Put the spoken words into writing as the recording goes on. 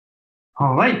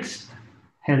All right.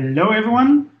 Hello,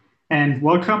 everyone, and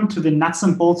welcome to the nuts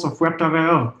and bolts of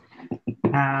WebdriverIO.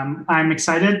 I'm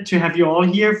excited to have you all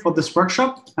here for this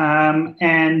workshop,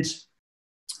 and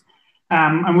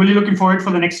I'm really looking forward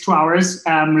for the next 2 hours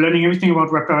learning everything about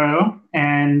WebdriverIO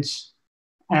and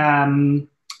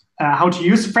how to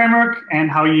use the framework and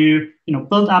how you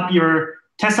build up your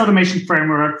test automation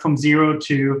framework from 0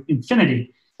 to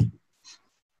infinity.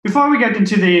 Before we get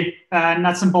into the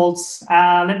nuts and bolts,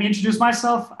 let me introduce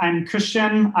myself. I'm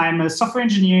Christian. I'm a software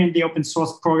engineer in the open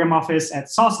source program office at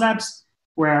Source Labs,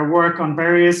 where I work on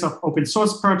various open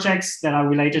source projects that are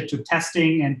related to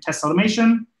testing and test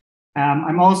automation.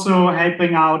 I'm also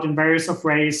helping out in various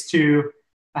ways to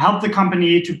help the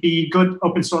company to be good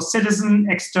open source citizen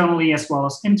externally as well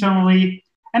as internally.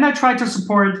 And I try to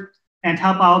support and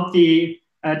help out the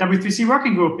W3C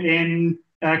working group in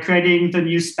creating the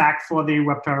new spec for the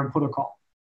WebdriverIO protocol.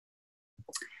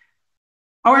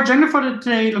 Our agenda for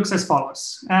today looks as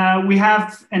follows. We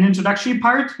have an introductory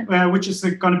part, which is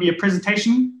going to be a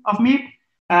presentation of me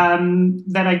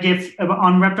that I give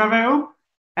on WebdriverIO.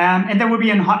 And there will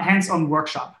be a hands-on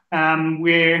workshop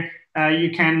where you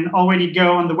can already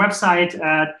go on the website,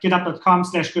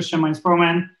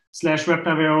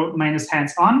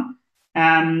 github.com/Christian-Bromann/WebdriverIO-hands-on.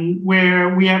 Where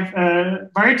we have a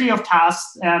variety of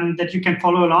tasks that you can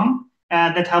follow along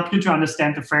that help you to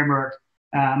understand the framework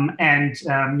and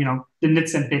the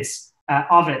nits and bits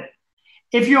of it.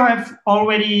 If you have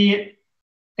already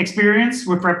experience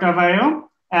with WebdriverIO,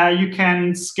 you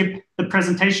can skip the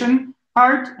presentation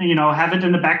part and have it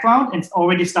in the background and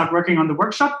already start working on the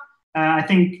workshop. I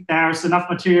think there's enough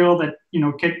material that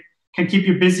can keep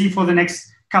you busy for the next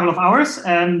couple of hours.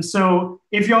 So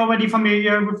if you're already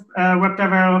familiar with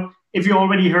WebdriverIO, if you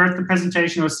already heard the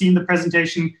presentation or seen the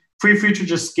presentation, feel free to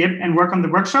just skip and work on the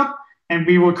workshop. And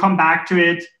we will come back to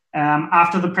it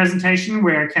after the presentation,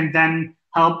 where I can then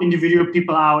help individual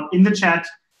people out in the chat,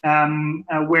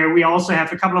 where we also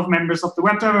have a couple of members of the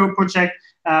WebdriverIO project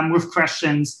with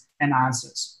questions and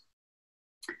answers.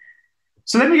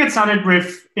 So let me get started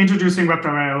with introducing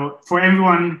WebdriverIO for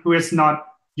everyone who has not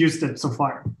used it so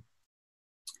far.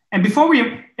 And before we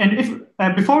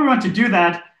want to do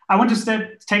that, I want to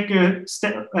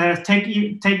take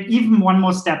even one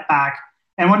more step back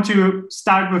and want to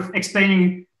start with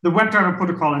explaining the WebDriver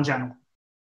protocol in general.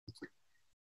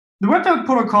 The WebDriver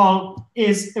protocol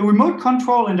is a remote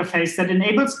control interface that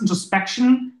enables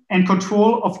introspection and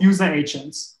control of user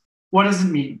agents. What does it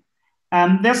mean?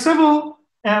 There are several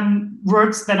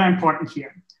words that are important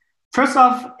here. First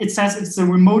off, it says it's a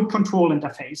remote control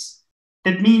interface.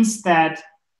 That means that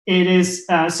it is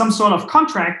some sort of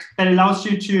contract that allows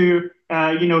you to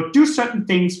do certain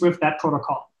things with that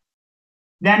protocol.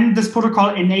 Then this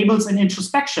protocol enables an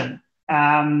introspection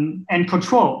and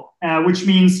control, which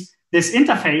means this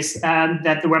interface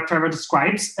that the WebDriver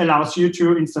describes allows you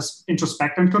to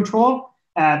introspect and control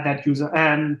that user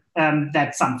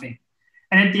that something.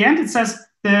 And at the end, it says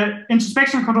the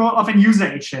introspection and control of a user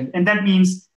agent, and that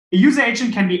means a user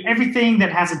agent can be everything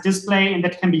that has a display and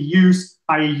that can be used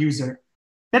by a user.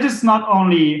 That is not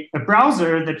only a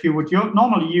browser that you would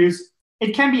normally use.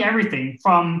 It can be everything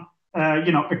from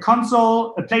a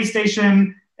console, a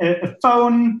PlayStation, a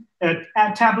phone, a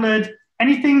tablet.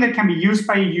 Anything that can be used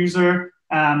by a user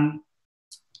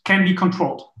can be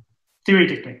controlled,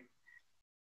 theoretically.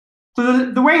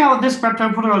 So the way how this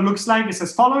WebDriver protocol looks like is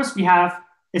as follows. We have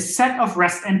a set of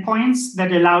REST endpoints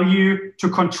that allow you to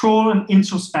control and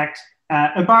introspect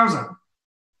a browser.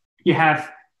 You have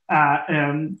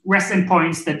REST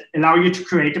endpoints that allow you to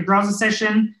create a browser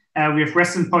session. We have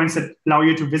REST endpoints that allow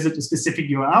you to visit a specific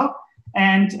URL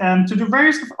and to do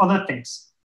various other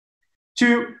things.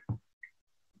 To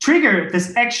trigger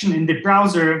this action in the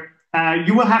browser,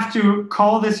 you will have to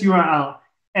call this URL.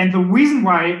 And the reason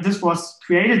why this was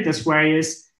created this way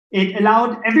is it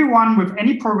allowed everyone with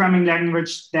any programming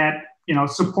language that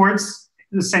supports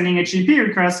the sending HTTP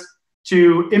request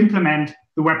to implement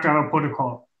the WebDriver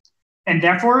protocol. And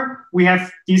therefore, we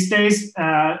have these days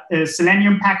a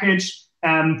Selenium package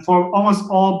for almost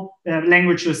all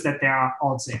languages that there are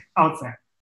out there.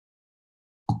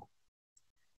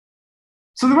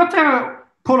 So the WebDriver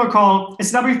protocol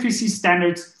is W3C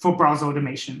standards for browser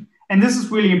automation. And this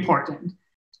is really important.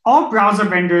 All browser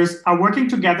vendors are working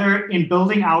together in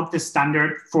building out this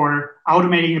standard for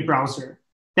automating a browser.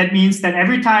 That means that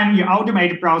every time you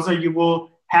automate a browser, you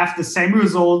will have the same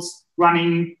results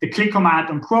running the click command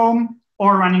on Chrome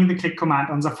or running the click command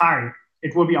on Safari.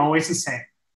 It will be always the same.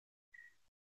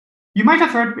 You might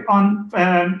have heard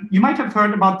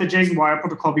about the JSON wire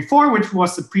protocol before, which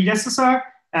was the predecessor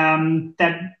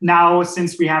that now,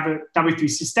 since we have a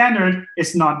W3C standard,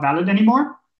 is not valid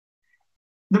anymore.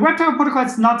 the WebDriver protocol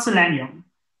is not Selenium.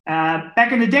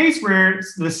 Back in the days where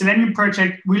the Selenium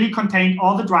project really contained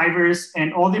all the drivers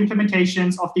and all the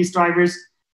implementations of these drivers,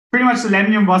 pretty much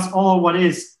Selenium was all what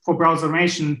is for browser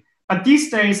automation. But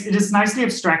these days, it is nicely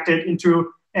abstracted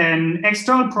into an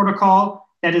external protocol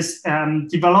that is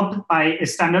developed by a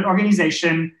standard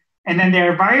organization. And then there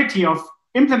are a variety of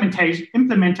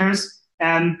implementers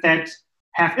that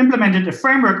have implemented a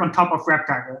framework on top of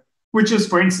WebDriver, which is,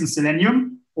 for instance,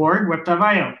 Selenium or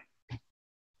WebdriverIO.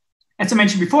 As I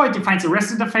mentioned before, it defines a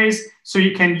REST interface, so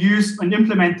you can use and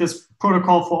implement this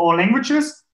protocol for all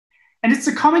languages. And it's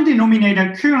a common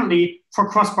denominator currently for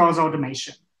cross-browser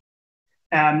automation.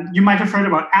 You might have heard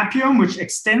about Appium, which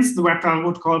extends the WebDriver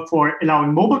protocol for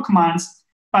allowing mobile commands,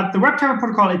 but the WebDriver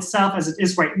protocol itself, as it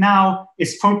is right now,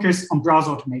 is focused on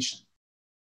browser automation.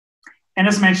 And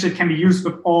as mentioned, it can be used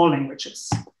with all languages.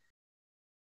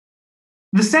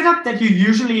 The setup that you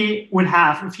usually would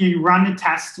have if you run a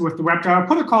test with the WebDriver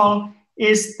protocol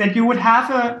is that you would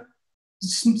have a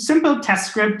simple test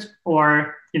script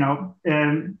or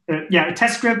a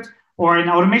test script or an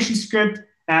automation script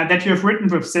that you have written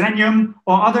with Selenium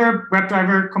or other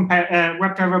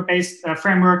WebDriver-based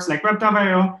frameworks like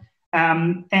WebdriverIO.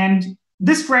 And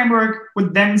this framework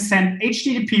would then send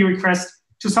HTTP requests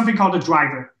to something called a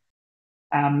driver.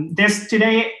 There's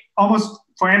today almost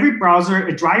for every browser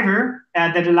a driver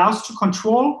that allows to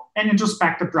control and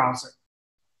introspect the browser.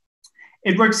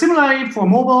 It works similarly for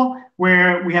mobile,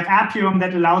 where we have Appium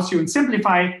that allows you and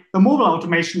simplify the mobile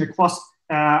automation across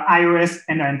iOS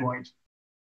and Android.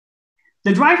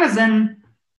 The drivers then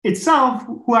itself,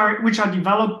 which are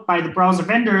developed by the browser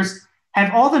vendors,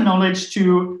 have all the knowledge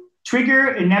to trigger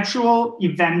a natural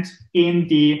event in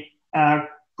the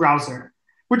browser,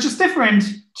 which is different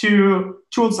to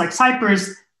tools like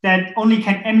Cypress that only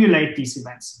can emulate these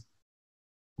events.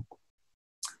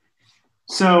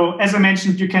 So as I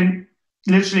mentioned, you can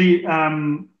literally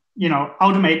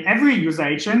automate every user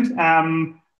agent.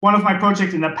 One of my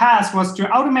projects in the past was to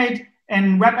automate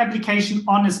a web application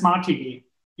on a smart TV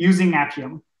using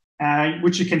Appium,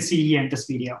 which you can see here in this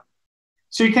video.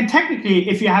 So you can technically,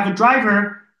 if you have a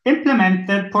driver, implement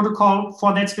that protocol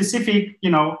for that specific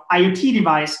IoT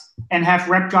device and have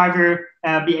WebDriver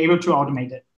be able to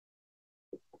automate it.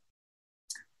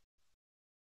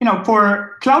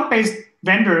 For cloud-based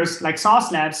vendors like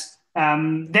Sauce Labs,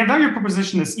 their value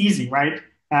proposition is easy, right?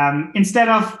 Instead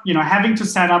of having to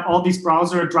set up all these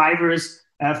browser drivers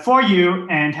for you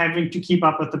and having to keep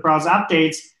up with the browser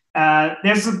updates,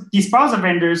 there's these browser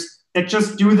vendors that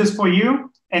just do this for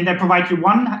you, and they provide you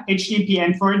one HTTP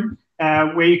endpoint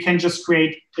where you can just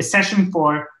create a session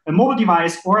for a mobile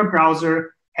device or a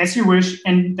browser as you wish,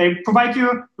 and they provide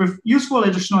you with useful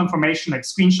additional information like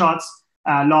screenshots,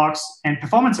 logs, and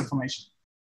performance information.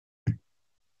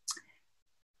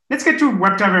 Let's get to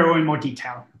WebdriverIO in more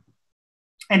detail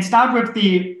and start with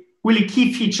the really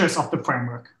key features of the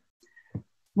framework.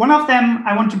 One of them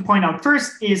I want to point out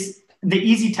first is the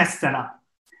easy test setup.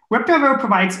 WebdriverIO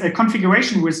provides a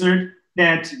configuration wizard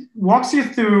that walks you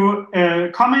through a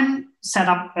common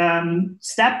setup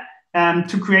step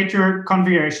to create your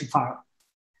configuration file.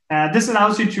 This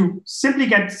allows you to simply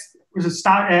get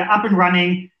up and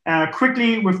running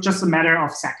quickly with just a matter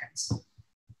of seconds.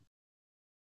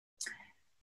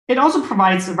 It also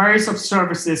provides a variety of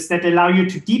services that allow you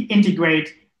to deep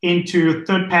integrate into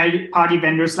third-party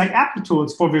vendors like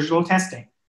AppleTools for visual testing,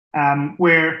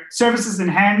 where services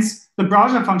enhance the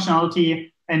browser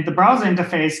functionality and the browser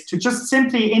interface to just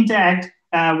simply interact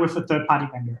with a third-party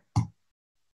vendor.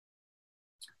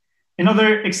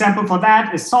 Another example for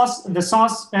that is the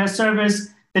Sauce service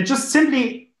that just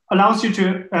simply allows you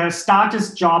to start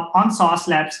this job on Sauce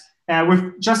Labs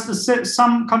with just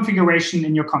some configuration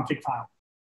in your config file.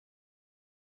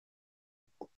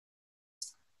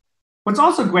 What's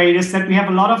also great is that we have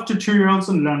a lot of tutorials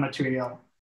and learn material.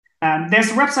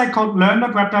 There's a website called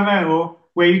learn.webdriver.io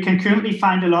where you can currently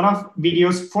find a lot of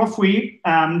videos for free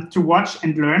to watch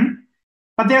and learn.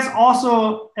 But there's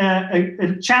also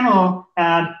a channel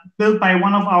built by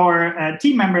one of our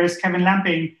team members, Kevin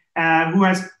Lamping, who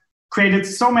has created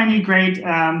so many great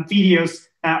videos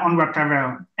on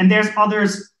WebdriverIO. And there's other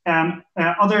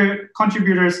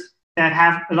contributors that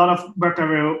have a lot of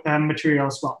WebdriverIO material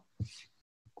as well.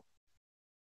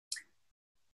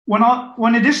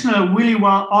 One additional really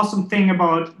awesome thing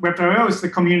about WebdriverIO is the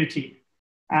community.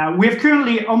 We have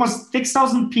currently almost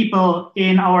 6,000 people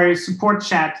in our support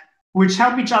chat, which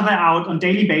help each other out on a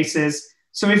daily basis.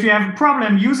 So if you have a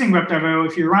problem using WebdriverIO,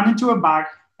 if you run into a bug,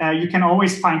 you can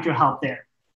always find your help there.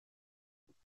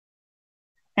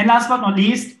 And last but not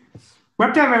least,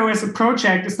 WebdriverIO as a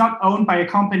project is not owned by a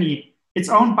company. It's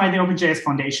owned by the OpenJS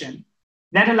Foundation.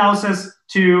 that allows us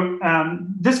to,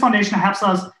 this foundation helps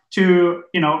us to,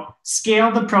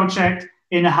 scale the project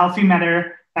in a healthy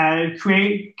manner,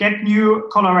 get new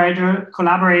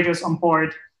collaborators on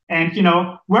board, and,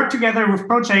 work together with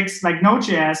projects like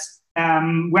Node.js,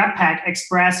 Webpack,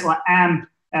 Express, or AMP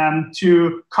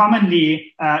to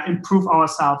commonly improve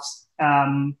ourselves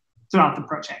throughout the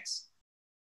projects.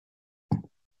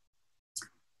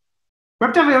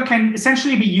 WebdriverIO can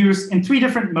essentially be used in 3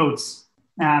 different modes.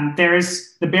 There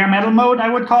is the bare metal mode, I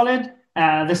would call it,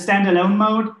 the standalone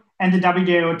mode, and the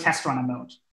WebdriverIO test runner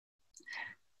mode.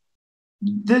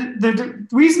 The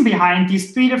reason behind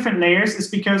these 3 different layers is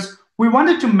because we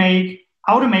wanted to make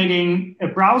automating a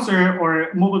browser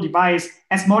or mobile device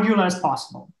as modular as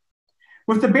possible.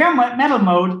 With the bare metal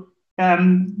mode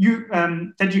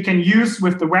that you can use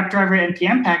with the WebDriver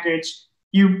NPM package,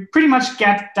 you pretty much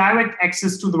get direct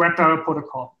access to the WebDriver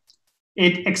protocol.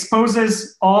 It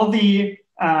exposes all the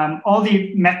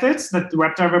methods that the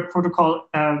WebDriver protocol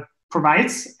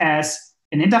provides as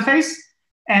an interface,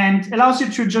 and allows you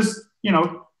to just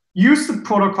use the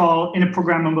protocol in a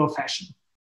programmable fashion.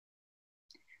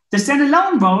 The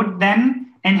standalone mode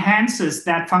then enhances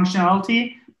that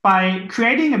functionality by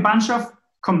creating a bunch of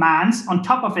commands on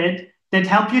top of it that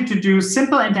help you to do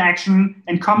simple interaction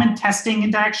and common testing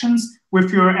interactions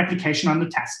with your application on the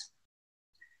test.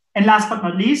 And last but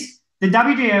not least, the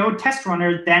WebdriverIO test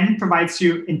runner then provides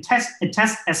you a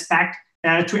test aspect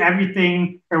to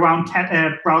everything around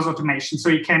browser automation. So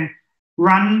you can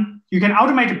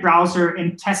automate a browser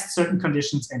and test certain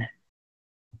conditions in it.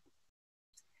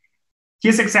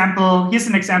 Here's an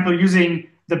example using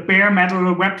the bare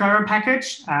metal WebDriver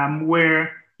package,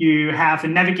 where you have a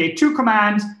navigate to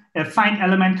command, a find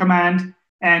element command,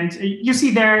 and you see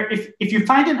there, if you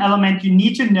find an element, you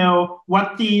need to know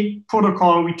what the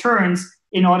protocol returns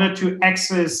in order to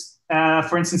access,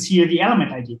 for instance, here, the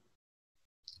element ID.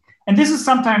 And this is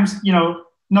sometimes,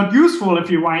 not useful if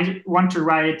you want to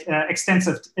write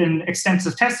extensive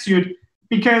test suite,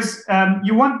 because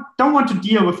you don't want to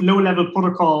deal with low-level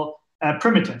protocol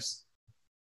primitives.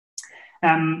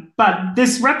 But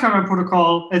this WebDriver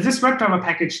protocol, this WebDriver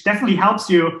package definitely helps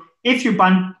you if you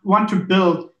want to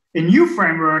build a new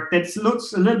framework that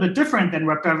looks a little bit different than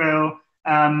WebdriverIO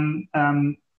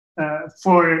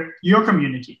for your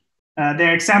community. There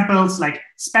are examples like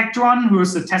Spectron, who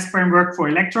is a test framework for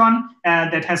Electron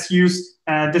that has used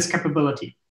this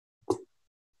capability.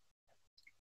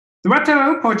 The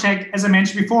WebdriverIO project, as I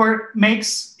mentioned before,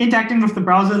 makes interacting with the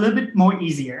browser a little bit more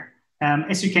easier.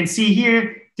 As you can see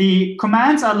here, the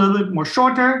commands are a little bit more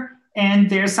shorter, and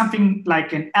there's something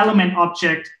like an element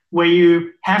object where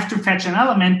you have to fetch an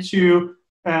element to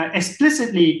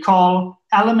explicitly call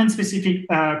element-specific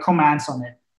commands on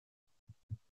it.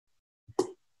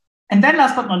 And then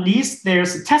last but not least,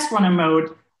 there's a test runner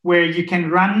mode where you can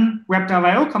run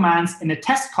WebdriverIO commands in a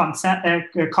test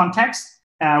context,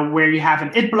 where you have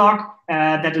an it block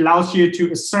that allows you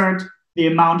to assert the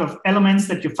amount of elements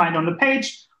that you find on the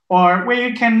page, or where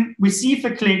you can receive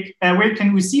a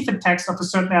text of a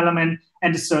certain element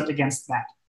and assert against that.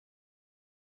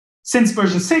 Since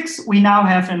version 6, we now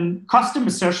have a custom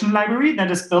assertion library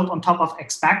that is built on top of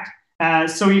expect.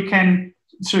 So you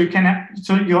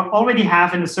already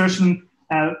have an assertion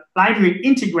library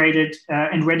integrated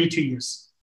and ready to use.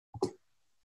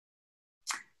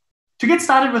 To get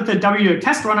started with the WebdriverIO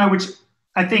test runner, which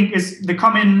I think is the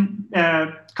common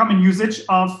usage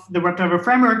of the WebDriver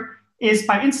framework, is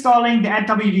by installing the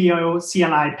WebdriverIO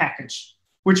CLI package,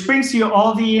 which brings you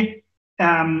all the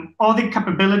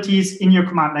capabilities in your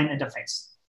command line interface.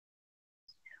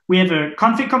 We have a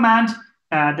config command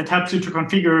that helps you to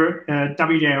configure a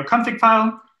WebdriverIO config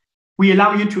file. We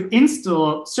allow you to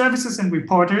install services and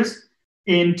reporters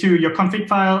into your config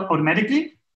file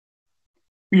automatically.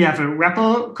 We have a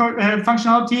REPL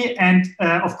functionality and,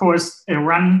 of course, a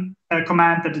run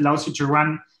command that allows you to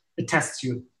run a test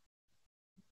suite.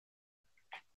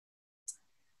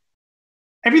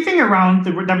 Everything around the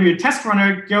WebdriverIO test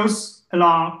runner goes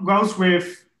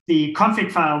with the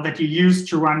config file that you use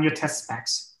to run your test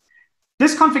specs.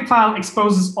 This config file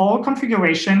exposes all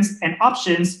configurations and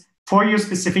options for your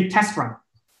specific test run.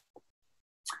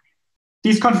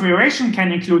 These configurations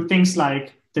can include things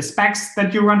like the specs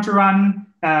that you want to run,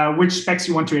 which specs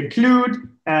you want to include,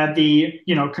 the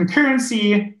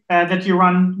concurrency that you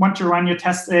want to run your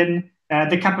test in,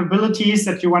 the capabilities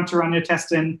that you want to run your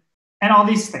test in, and all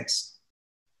these things.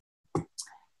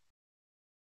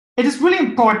 It is really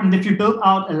important if you build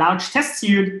out a large test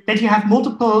suite that you have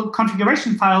multiple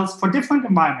configuration files for different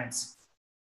environments.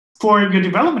 For your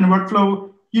development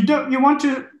workflow, you want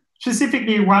to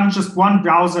specifically run just one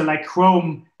browser like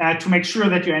Chrome to make sure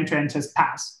that your end-to-end test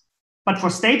pass. But for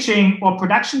staging or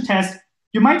production tests,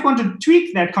 you might want to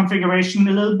tweak that configuration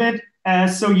a little bit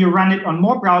so you run it on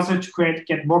more browser to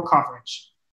get more coverage.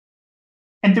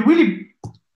 And the really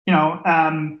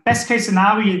best case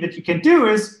scenario that you can do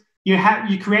is you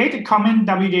create a common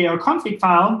WebdriverIO config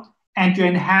file and you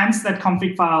enhance that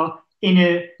config file in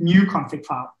a new config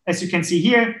file. As you can see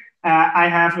here, I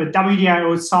have a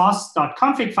WebdriverIO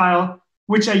source.config file,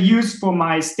 which I use for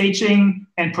my staging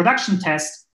and production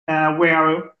tests, where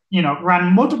I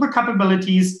run multiple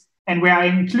capabilities and where I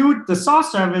include the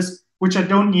source service, which I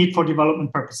don't need for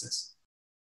development purposes.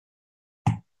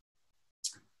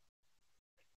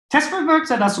 Test frameworks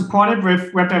that are supported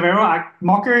with WebdriverIO are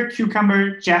Mocker,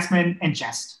 Cucumber, Jasmine, and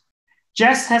Jest.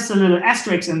 Jest has a little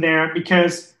asterisk in there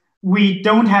because we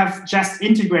don't have Jest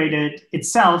integrated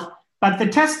itself, but the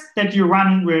tests that you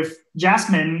run with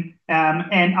Jasmine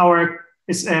and our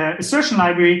assertion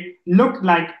library look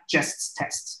like Jest's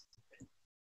tests.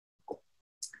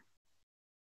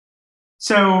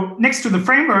 So next to the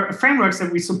frameworks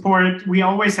that we support, we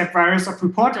always have various of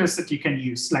reporters that you can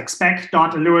use, like Spec,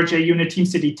 Dot, Allura, JUnit,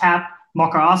 TeamCity, Tab,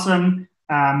 Mocker Awesome.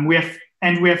 We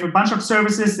have a bunch of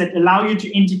services that allow you to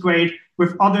integrate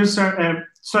with other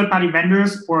third-party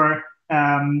vendors or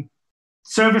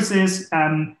services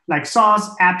like Source,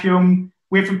 Appium.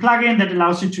 We have a plugin that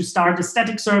allows you to start a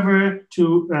static server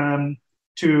to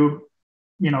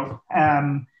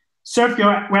serve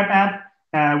your web app.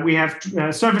 We have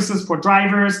services for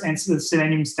drivers and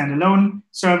Selenium standalone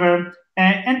server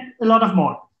and a lot of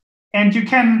more. And you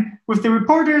can, with the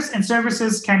reporters and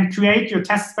services, can create your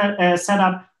test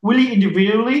setup really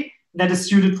individually that is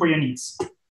suited for your needs.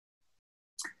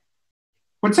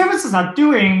 What services are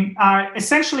doing are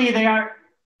essentially they are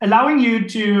allowing you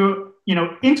to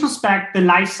introspect the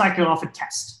life cycle of a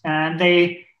test. And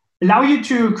they allow you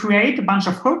to create a bunch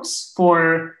of hooks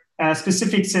for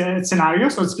specific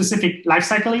scenarios or specific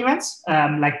lifecycle events,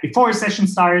 like before a session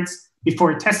starts,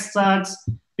 before a test starts,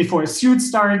 before a suite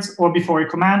starts, or before a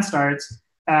command starts,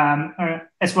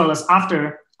 as well as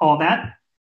after all that.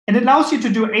 And it allows you to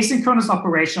do asynchronous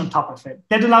operation on top of it.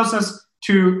 That allows us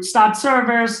to start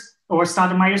servers or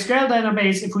start a MySQL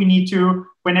database if we need to,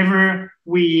 whenever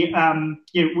we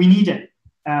need it.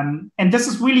 And this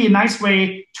is really a nice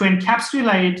way to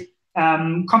encapsulate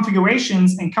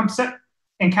configurations and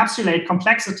encapsulate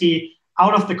complexity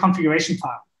out of the configuration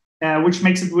file, which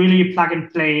makes it really plug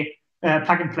and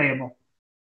playable.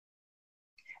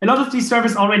 A lot of these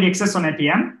services already exist on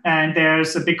NPM, and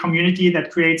there's a big community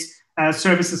that creates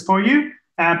services for you.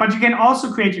 But you can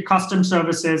also create your custom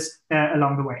services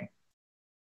along the way.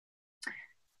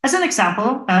 As an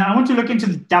example, I want to look into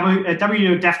the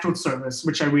WebdriverIO DevTools service,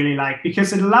 which I really like,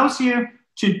 because it allows you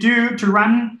to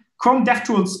run Chrome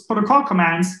DevTools protocol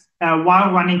commands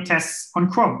while running tests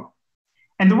on Chrome.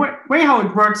 And the way how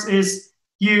it works is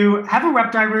you have a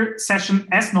WebDriver session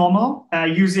as normal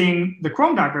using the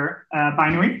Chrome driver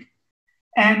binary.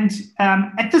 And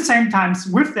at the same time,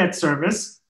 with that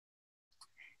service,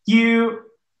 you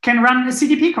can run a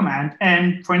CDP command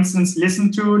and, for instance,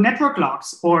 listen to network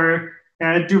logs or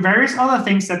do various other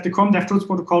things that the Chrome DevTools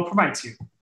protocol provides you.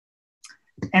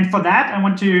 And for that, I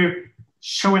want to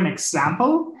show an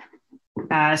example.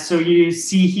 So you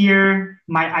see here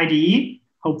my IDE,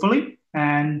 hopefully.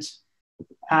 And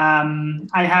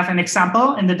I have an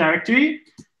example in the directory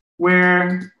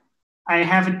where I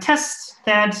have a test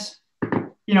that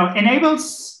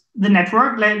enables the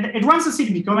network. It runs a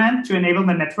CDP command to enable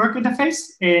the network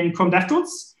interface in Chrome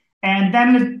DevTools. And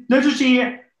then it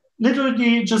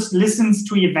literally just listens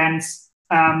to events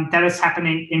that is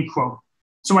happening in Chrome.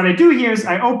 So what I do here is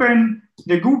I open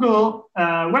the Google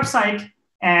website,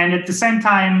 and at the same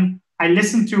time, I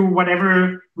listen to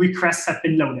whatever requests have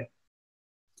been loaded.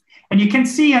 And you can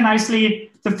see here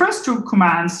nicely, the first two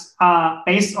commands are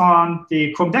based on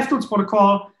the Chrome DevTools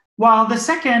protocol, while the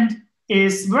second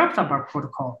is the WebDriver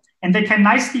protocol. And they can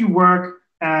nicely work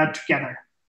together.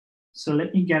 So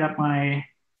let me get up my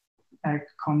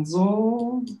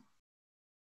console.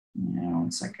 Yeah,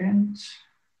 1 second.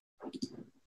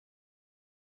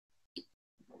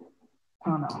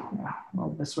 Oh no, yeah.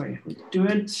 Well, this way we do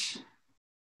it.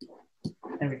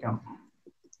 There we go.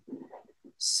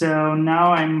 So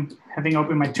now I'm having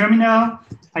open my terminal.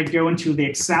 I go into the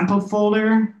example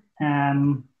folder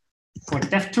for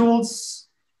DevTools,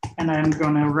 and I'm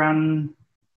gonna run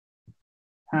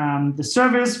the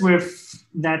service with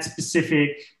that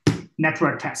specific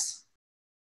network test.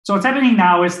 So what's happening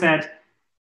now is that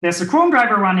there's a Chrome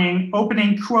driver running,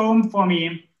 opening Chrome for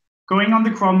me, going on the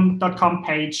chrome.com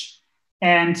page,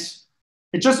 and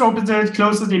it just opens it,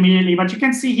 closes it immediately. But you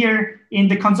can see here in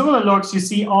the console logs, you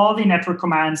see all the network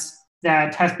commands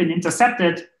that have been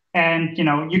intercepted And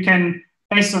you can,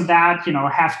 based on that,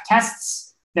 have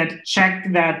tests that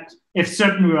check that if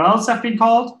certain URLs have been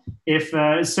called, if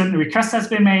a certain request has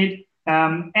been made,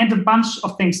 and a bunch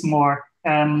of things more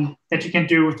that you can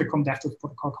do with the comdev with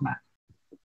protocol command.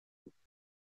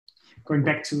 Going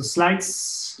back to the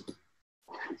slides.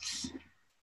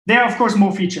 There are, of course,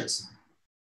 more features.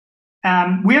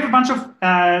 We have a bunch of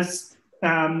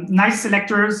nice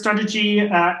selector strategy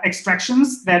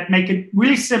extractions that make it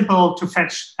really simple to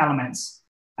fetch elements.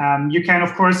 You can,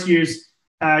 of course, use,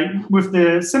 with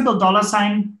the simple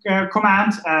 $sign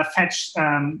command, fetch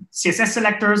CSS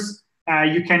selectors.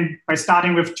 You can, by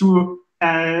starting with 2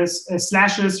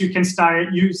 slashes, you can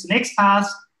use an XPath.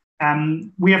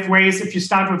 We have ways, if you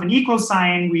start with an equal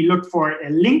sign, we look for a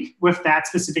link with that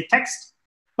specific text.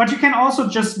 But you can also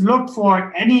just look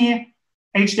for any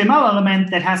HTML element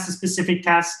that has a specific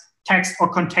text or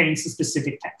contains a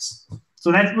specific text.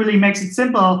 So that really makes it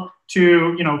simple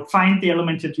to find the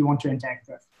element that you want to interact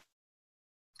with.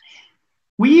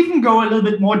 We even go a little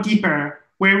bit more deeper,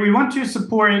 where we want to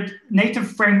support native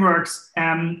frameworks,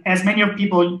 as many of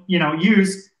people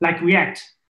use, like React,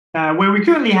 where we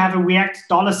currently have a React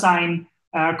 $sign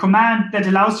command that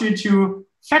allows you to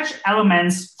fetch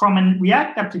elements from a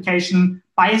React application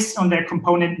based on their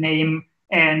component name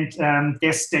and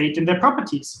their state and their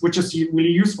properties, which is really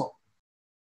useful.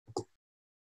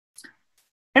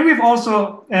 And we have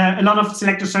also a lot of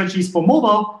selector strategies for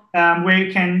mobile, where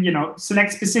you can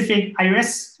select specific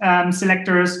iOS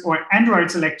selectors or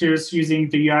Android selectors using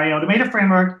the UI Automator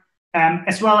framework,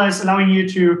 as well as allowing you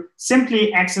to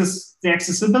simply access the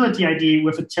accessibility ID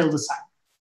with a tilde sign.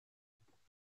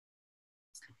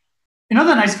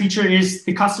 Another nice feature is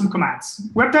the custom commands.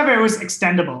 WebdriverIO is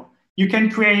extendable. You can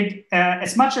create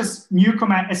as much new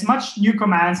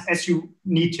commands as you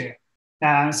need to.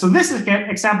 So this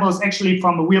example is actually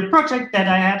from a real project that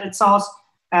I had at Sauce,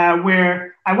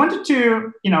 where I wanted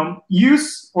to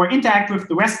use or interact with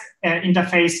the REST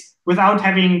interface without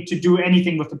having to do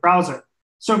anything with the browser.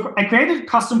 So I created a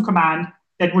custom command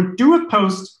that would do a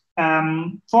post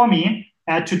for me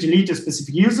to delete a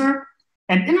specific user.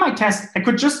 And in my test, I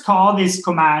could just call this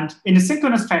command in a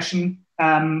synchronous fashion,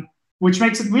 which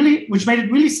made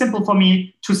it really simple for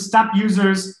me to stop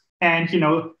users and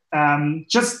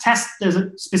just test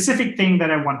the specific thing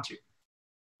that I want to.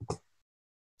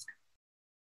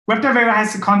 WebdriverIO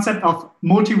has the concept of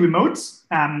multi-remotes.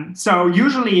 So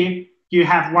usually you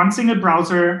have one single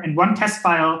browser and one test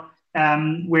file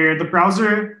where the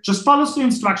browser just follows the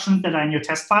instructions that are in your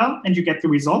test file and you get the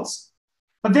results.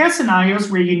 But there are scenarios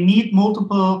where you need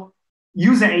multiple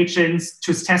user agents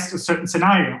to test a certain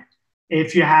scenario.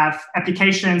 If you have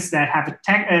applications that have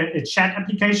a chat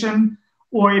application,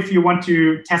 or if you want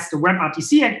to test a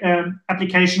WebRTC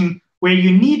application where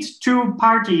you need 2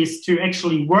 parties to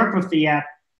actually work with the app,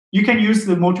 you can use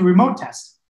the multi-remote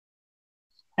test.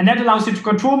 And that allows you to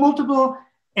control multiple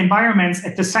environments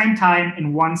at the same time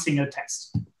in one single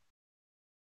test.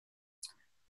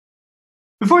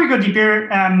 Before we go deeper,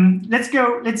 let's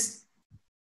do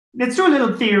a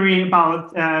little theory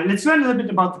about, let's learn a little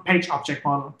bit about the page object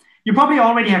model. You probably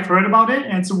already have heard about it,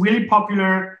 and it's a really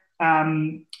popular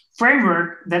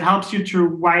framework that helps you to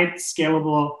write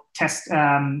scalable test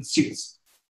suites.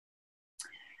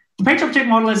 The page object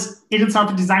model is in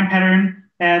itself a design pattern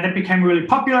that became really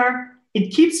popular.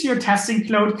 It keeps your testing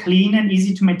code clean and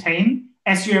easy to maintain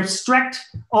as you abstract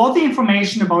all the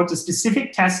information about the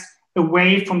specific test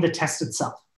away from the test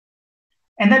itself.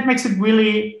 And that makes it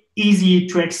really easy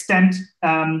to extend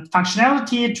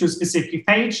functionality to a specific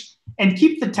page and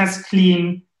keep the test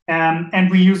clean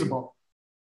and reusable.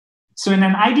 So in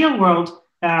an ideal world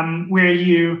where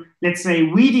you, let's say,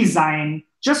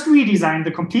 just redesign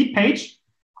the complete page,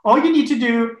 all you need to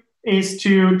do is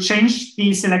to change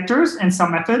the selectors and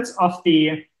some methods of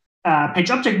the page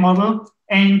object model,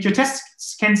 and your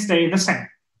tests can stay the same.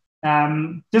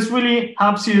 This really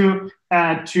helps you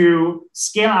to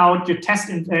scale out your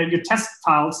test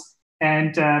files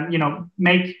and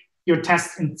make your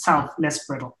test itself less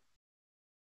brittle.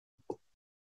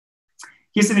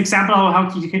 Here's an example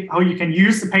of how you can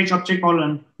use the page object model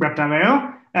in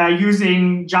WebdriverIO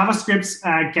using JavaScript's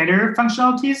getter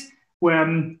functionalities,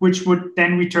 which would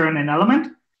then return an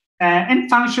element, and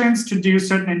functions to do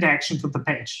certain interactions with the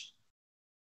page.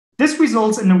 This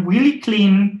results in a really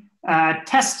clean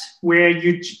test where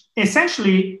you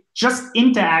essentially just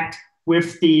interact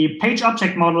with the page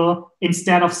object model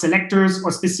instead of selectors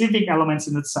or specific elements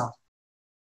in itself.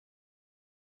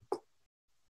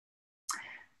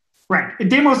 Right, a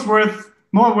demo is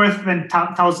more worth than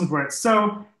 1,000 words.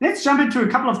 So let's jump into a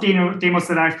couple of demos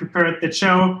that I've prepared that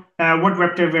show what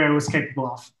WebdriverIO is capable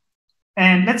of.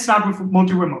 And let's start with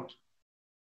multi-remote.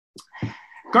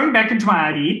 Going back into my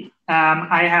IDE,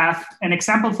 I have an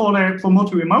example folder for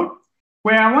multi-remote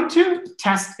where I want to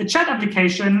test a chat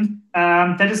application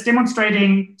that is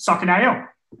demonstrating Socket.io.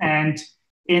 And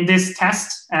in this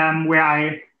test,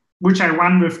 which I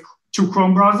run with 2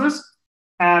 Chrome browsers,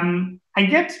 I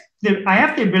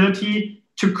have the ability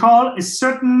to call a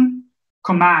certain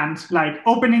command, like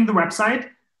opening the website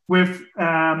with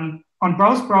on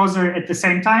both browser at the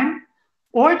same time,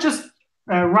 or just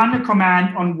run a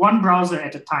command on one browser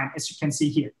at a time, as you can see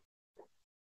here.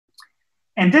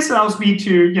 And this allows me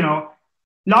to,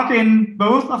 log in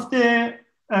both of the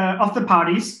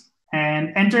parties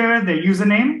and enter the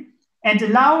username and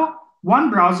allow one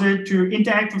browser to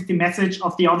interact with the message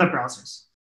of the other browsers.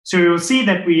 So you'll see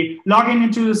that we log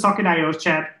into the Socket.io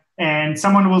chat and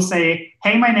someone will say,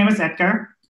 hey, my name is Edgar.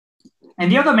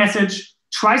 And the other message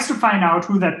tries to find out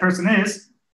who that person is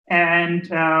and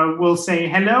will say,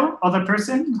 hello, other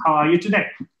person, how are you today?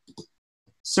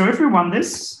 So if we run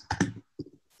this,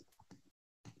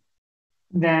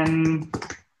 then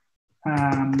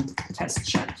test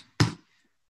chat,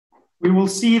 we will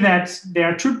see that there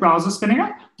are 2 browsers spinning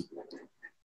up.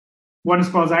 One is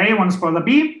browser A, one is browser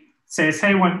B. It says,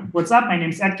 hey, what's up? My name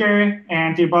is Edgar.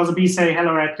 And the browser B say,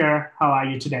 hello, Edgar. How are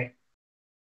you today?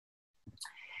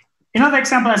 Another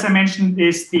example, as I mentioned,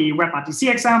 is the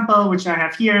WebRTC example, which I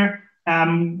have here,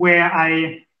 where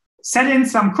I set in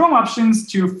some Chrome options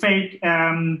to fake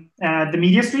the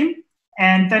media stream.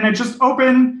 And then I just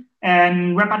open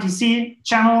an WebRTC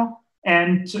channel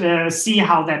and see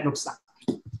how that looks like.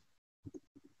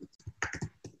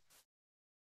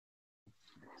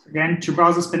 So again, 2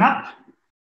 browsers spin up.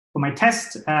 For my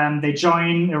test, they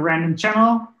join a random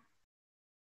channel.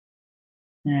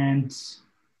 And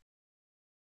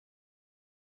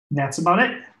that's about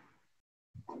it.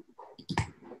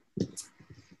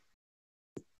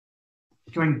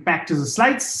 Going back to the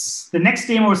slides, the next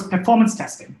demo is performance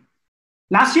testing.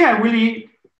 Last year, I really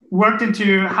worked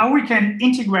into how we can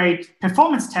integrate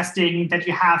performance testing that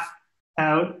you have,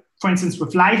 for instance,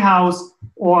 with Lighthouse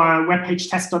or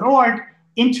webpagetest.org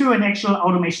into an actual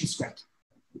automation script.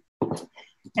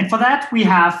 And for that, we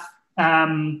have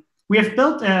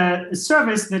built a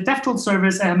service, the DevTools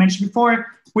service I mentioned before,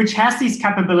 which has these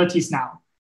capabilities now.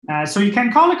 So you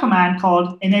can call a command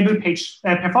called enable page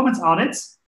performance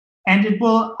audits, and it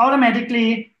will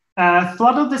automatically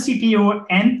throttle the CPU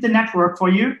and the network for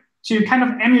you to kind of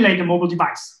emulate a mobile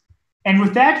device. And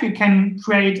with that, you can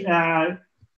create,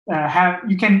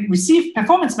 you can receive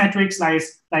performance metrics like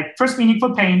first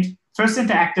meaningful paint, first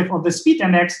interactive, or the speed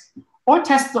index, or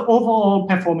test the overall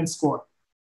performance score.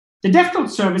 The DevTools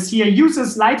service here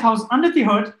uses Lighthouse under the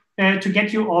hood to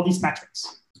get you all these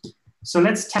metrics. So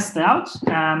let's test it out.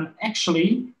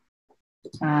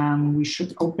 We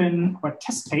should open our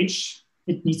test page.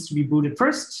 It needs to be booted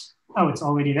first. Oh, it's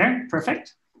already there.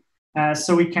 Perfect.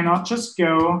 So we cannot just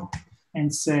go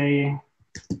and say,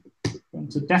 go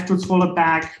into DevTools folder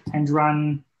back and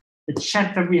run the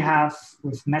chat that we have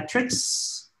with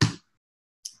metrics.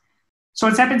 So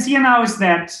what happens here now is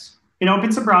that it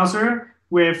opens a browser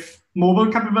with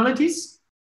mobile capabilities.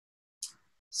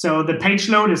 So the page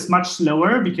load is much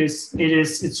slower because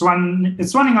it's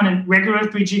running on a regular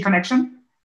 3G connection.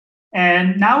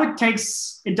 And now it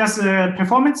does a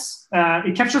performance,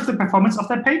 it captures the performance of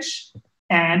that page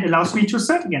and allows me to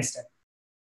assert against it.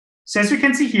 So as you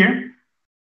can see here,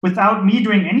 without me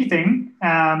doing anything,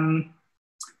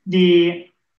 the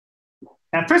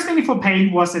first meaningful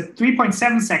paint was at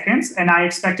 3.7 seconds, and I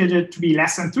expected it to be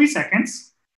less than 3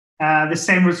 seconds. The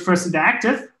same with first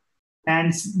interactive.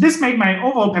 And this made my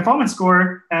overall performance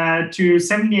score to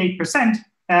 78%,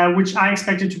 which I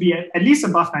expected to be at least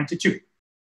above 92.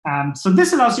 So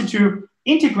this allows you to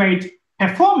integrate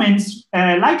performance,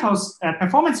 Lighthouse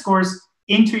performance scores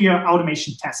into your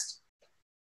automation test.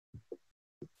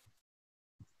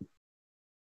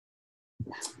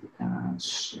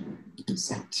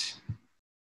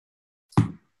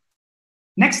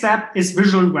 Next step is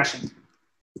visual regression.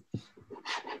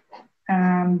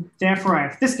 Therefore, I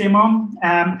have this demo.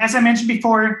 As I mentioned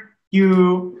before,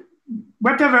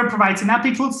 WebDriver provides an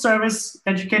ApplyTools service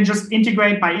that you can just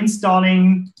integrate by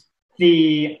installing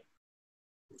the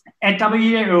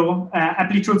WebdriverIO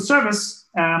ApplyTools service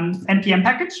NPM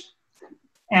package.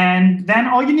 And then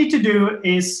all you need to do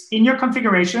is, in your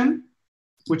configuration,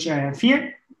 which I have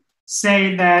here,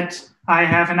 say that I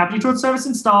have an ApplyTools service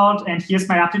installed, and here's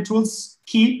my ApplyTools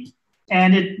key.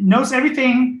 And it knows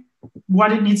everything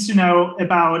what it needs to know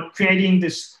about creating the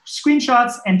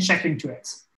screenshots and checking to it.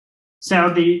 So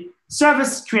the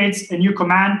service creates a new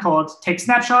command called take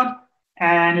snapshot,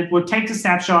 and it will take a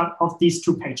snapshot of these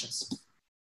 2 pages.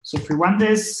 So if we run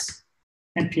this,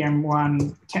 npm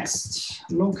run test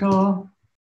local,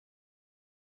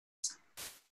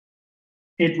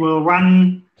 it will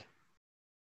run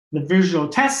the visual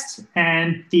test,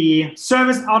 and the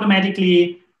service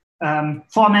automatically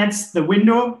formats the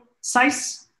window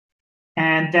size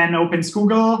and then opens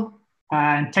Google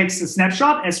and takes a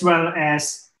snapshot, as well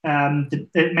as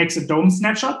it makes a DOM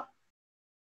snapshot.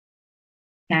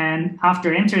 And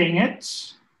after entering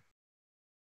it,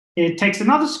 it takes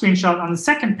another screenshot on the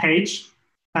second page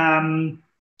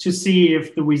to see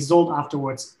if the result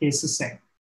afterwards is the same.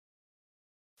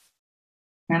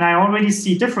 And I already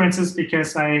see differences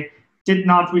because I did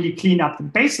not really clean up the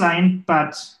baseline,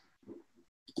 but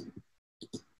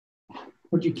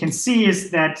what you can see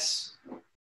is that,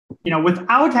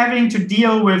 without having to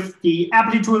deal with the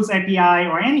Applitools API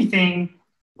or anything,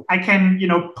 I can,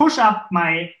 push up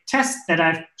my test that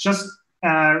I've just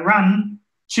run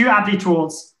to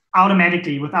Applitools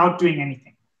automatically without doing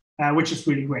anything, which is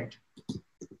really great.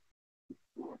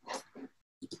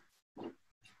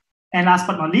 And last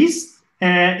but not least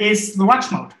is the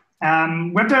watch mode.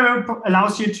 WebdriverIO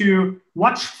allows you to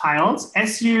watch files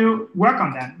as you work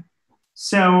on them.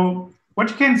 So what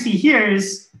you can see here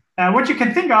is, what you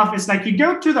can think of is like you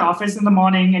go to the office in the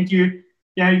morning and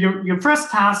your first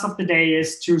task of the day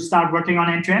is to start working on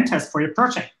end-to-end tests for your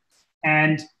project.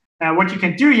 And what you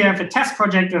can do, you have a test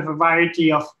project with a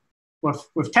variety of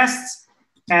with tests.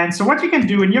 And so what you can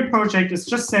do in your project is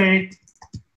just say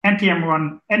npm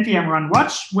run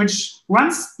watch, which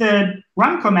runs the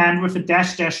run command with a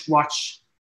 --watch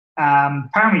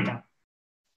parameter.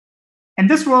 And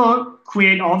this will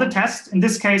create all the tests. In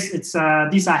this case, it's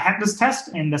these are headless tests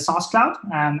in the source cloud,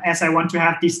 as I want to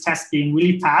have these tests being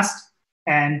really fast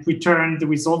and return the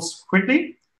results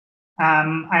quickly.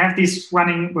 I have these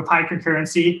running with high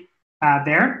concurrency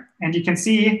there. And you can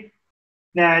see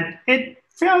that it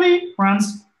fairly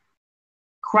runs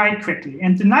quite quickly.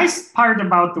 And the nice part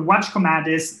about the watch command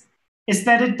is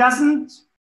that it doesn't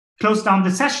close down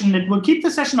the session. It will keep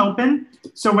the session open.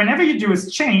 So whenever you do a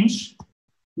change,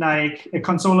 like a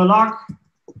console log,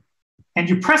 and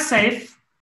you press save,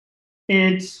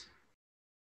 it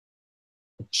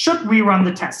should rerun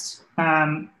the test,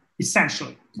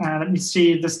 essentially. Let me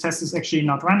see, this test is actually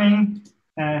not running.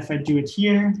 If I do it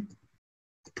here,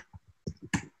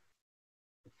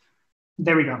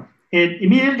 there we go. It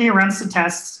immediately runs the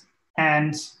test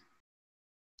and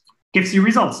gives you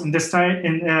results. In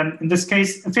this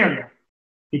case, a failure,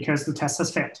 because the test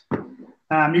has failed.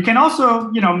 You can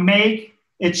also, make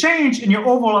a change in your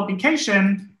overall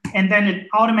application, and then it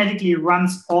automatically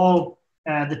runs all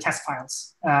the test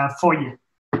files for you.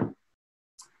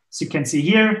 So you can see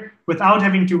here, without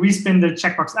having to respin the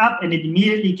checkbox up, and it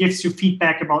immediately gives you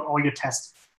feedback about all your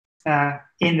tests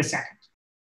in a second.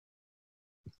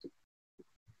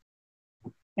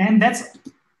 And that's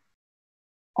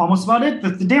almost about it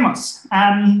with the demos.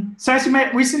 So as you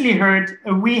may recently heard,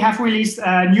 we have released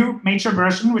a new major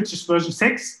version, which is version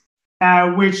 6,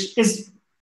 which is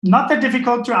not that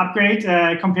difficult to upgrade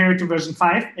compared to version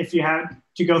 5, if you have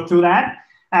to go through that.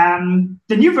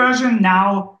 The new version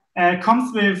now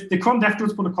comes with the Chrome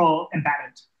DevTools protocol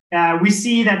embedded. We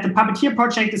see that the Puppeteer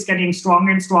project is getting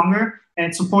stronger and stronger,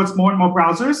 and supports more and more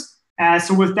browsers.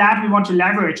 So with that, we want to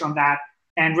leverage on that.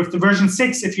 And with the version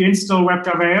 6, if you install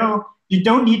WebdriverIO, you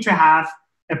don't need to have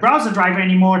a browser driver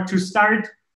anymore to start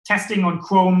testing on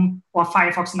Chrome or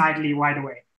Firefox natively right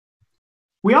away.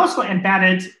 We also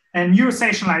embedded a new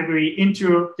assertion library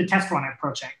into the test runner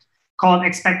project called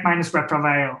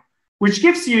expect-WebdriverIO, which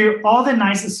gives you all the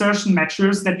nice assertion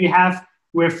measures that we have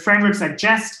with frameworks like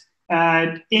Jest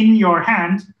in your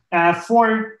hand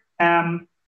for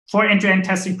end-to-end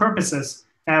testing purposes,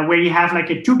 where you have like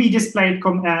a to-be-displayed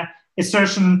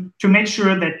assertion to make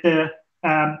sure that the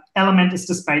element is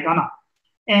displayed or not.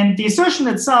 And the assertion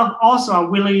itself also are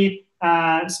really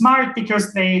smart,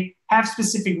 because they have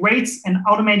specific weights and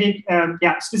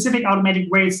specific automatic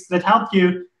weights that help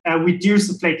you reduce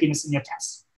the flakiness in your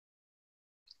test.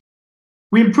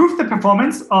 We improved the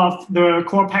performance of the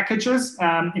core packages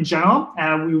in general.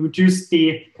 We increased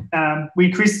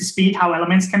the speed how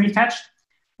elements can be fetched.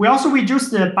 We also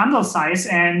reduced the bundle size,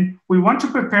 and we want to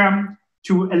prepare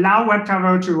to allow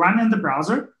WebdriverIO to run in the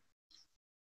browser.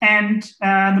 And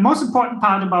the most important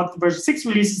part about the version 6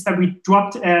 release is that we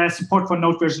dropped support for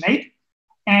Node version 8.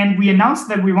 And we announced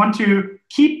that we want to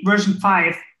keep version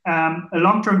 5 a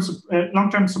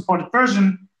long-term supported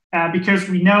version, because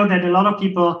we know that a lot of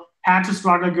people had to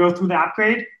struggle go through the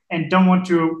upgrade and don't want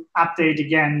to update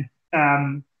again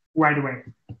right away.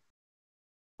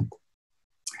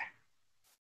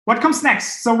 What comes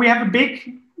next? So we have a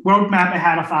big roadmap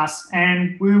ahead of us,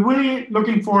 and we're really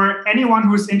looking for anyone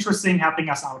who's interested in helping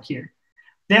us out here.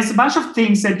 There's a bunch of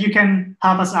things that you can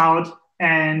help us out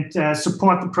and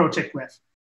support the project with.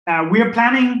 We are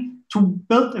planning to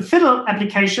build a fiddle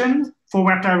application for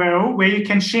WebdriverIO where you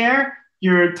can share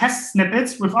your test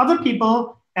snippets with other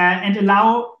people and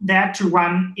allow that to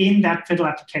run in that fiddle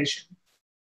application.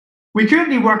 We're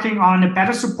currently working on a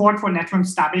better support for network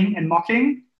stubbing and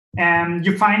mocking.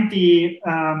 You find the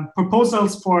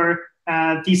proposals for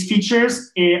these features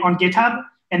on GitHub,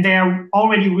 and they are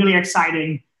already really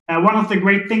exciting. One of the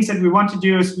great things that we want to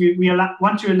do is we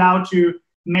want to allow to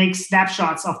make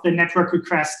snapshots of the network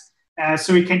request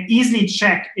so we can easily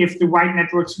check if the right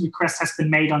network request has been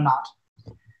made or not.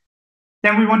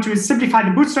 Then we want to simplify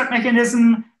the bootstrap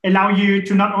mechanism, allow you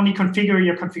to not only configure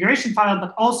your configuration file,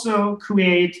 but also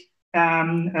create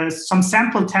some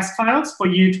sample test files for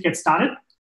you to get started.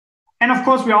 And of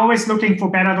course, we're always looking for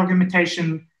better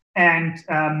documentation and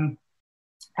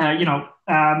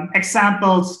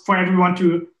examples for everyone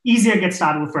to easier get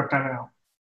started with WebdriverIO.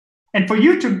 And for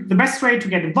you, the best way to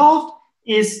get involved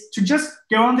is to just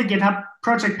go on the GitHub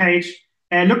project page,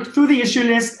 look through the issue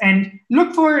list, and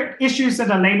look for issues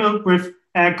that are labeled with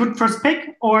good first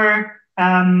pick or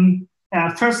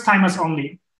first timers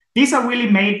only. These are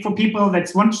really made for people that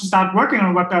want to start working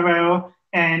on WebdriverIO,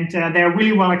 and they're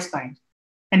really well explained.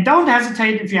 And don't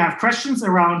hesitate if you have questions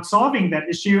around solving that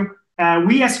issue.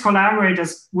 We as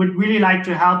collaborators would really like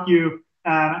to help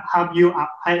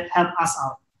us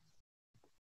out.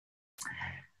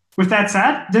 With that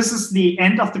said, this is the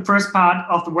end of the first part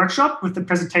of the workshop with the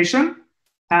presentation.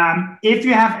 If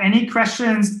you have any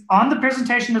questions on the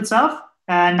presentation itself,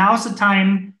 now's the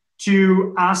time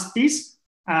to ask these.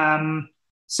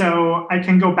 So I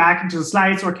can go back into the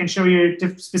slides or I can show you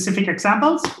specific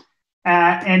examples.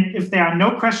 And if there are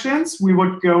no questions, we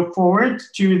would go forward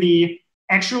to the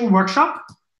actual workshop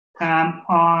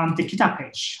on the GitHub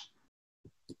page.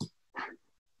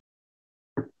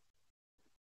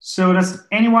 So does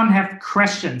anyone have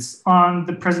questions on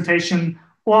the presentation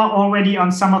or already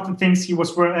on some of the things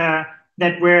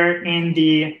that were in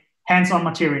the hands-on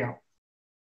material?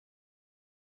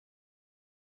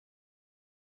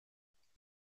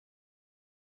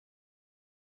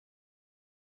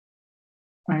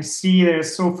 I see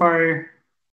there's so far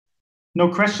no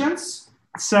questions.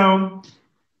 So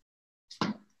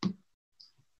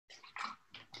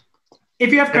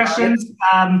if you have questions,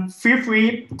 feel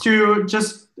free to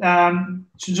just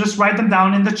write them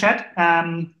down in the chat.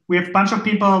 We have a bunch of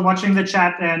people watching the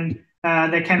chat, and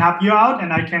they can help you out,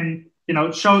 and I can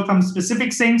show them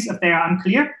specific things if they are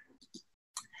unclear.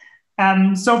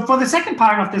 So for the second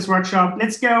part of this workshop,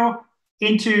 let's go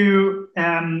into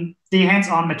the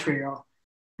hands-on material.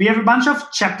 We have a bunch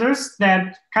of chapters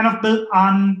that kind of build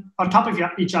on top of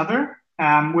each other,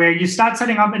 where you start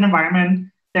setting up an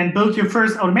environment, then build your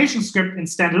first automation script in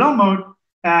standalone mode,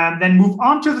 then move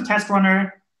on to the test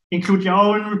runner, include your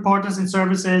own reporters and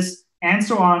services, and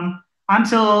so on,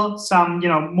 until some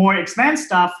more advanced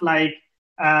stuff like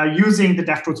using the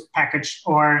DevTools package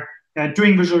or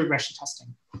doing visual regression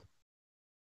testing.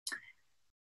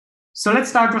 So let's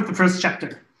start with the first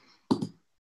chapter.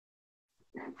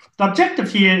 The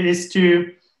objective here is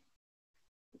to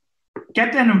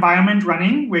get an environment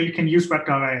running where you can use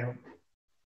WebdriverIO.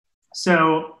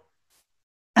 So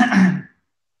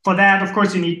for that, of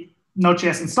course, you need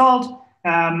Node.js installed.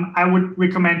 I would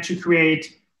recommend to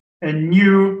create a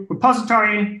new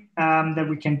repository that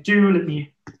we can do. Let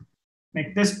me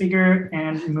make this bigger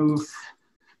and move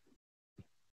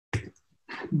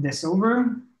this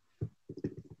over.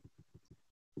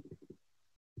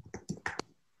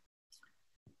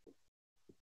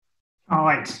 All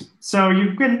right, so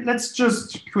let's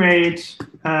just create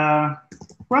a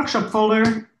workshop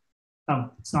folder. Oh,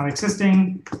 it's not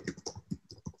existing.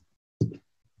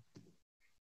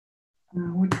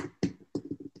 I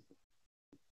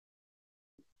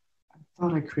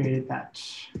thought I created that.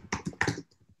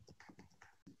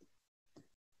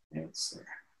 It's there.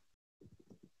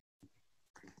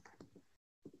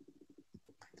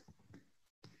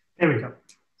 There we go.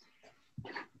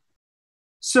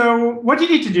 So what you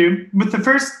need to do with the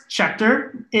first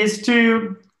chapter is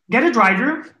to get a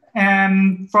driver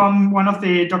from one of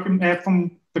the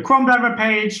from the Chrome driver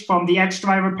page, from the Edge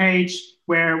driver page,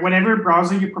 whatever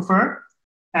browser you prefer.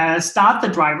 Start the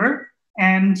driver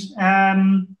and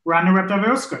run a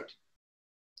WebdriverIO script.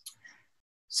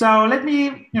 So let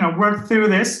me work through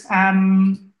this.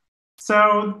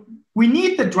 So we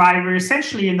need the driver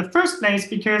essentially in the first place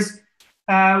because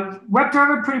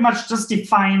WebDriver pretty much just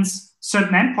defines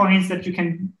certain endpoints that you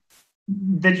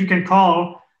can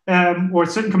call or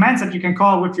certain commands that you can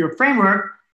call with your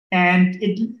framework, and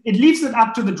it leaves it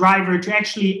up to the driver to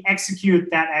actually execute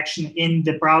that action in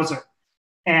the browser.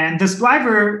 And this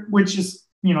driver, which is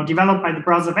developed by the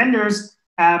browser vendors,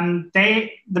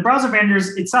 the browser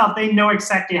vendors itself, they know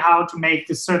exactly how to make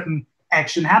this certain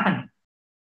action happen.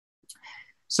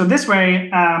 So this way,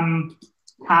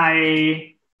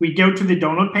 we go to the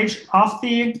download page of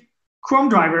the Chrome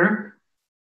driver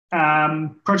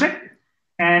project,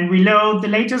 and we load the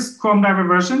latest Chrome driver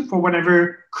version for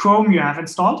whatever Chrome you have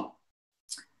installed.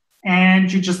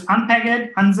 And you just unpack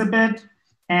it, unzip it,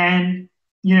 and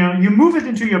you move it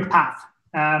into your path.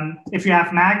 If you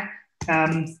have Mac,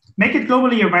 make it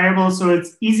globally available so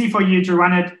it's easy for you to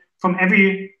run it from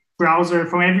every browser,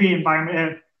 from every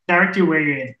environment, directory where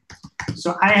you're in.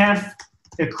 So I have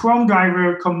the Chrome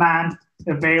driver command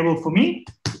available for me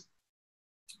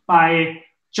by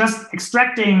just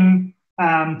extracting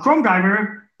Chrome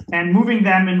driver and moving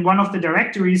them in one of the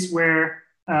directories where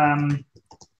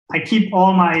I keep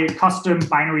all my custom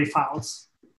binary files.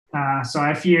 So I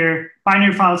have here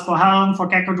binary files for Helm, for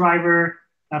Gecko driver,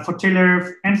 for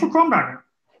Tiller, and for Chrome driver.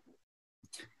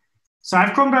 So I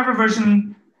have Chrome driver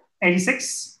version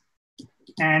 86.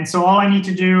 And so all I need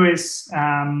to do is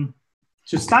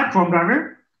to start Chrome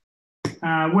driver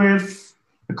with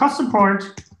a custom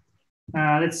port,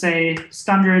 let's say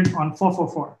standard on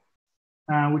 444,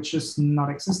 which is not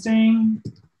existing.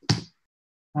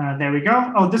 There we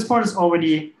go. Oh, this port is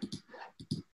already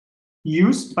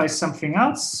used by something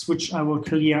else, which I will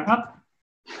clear up.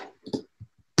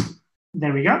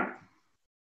 There we go.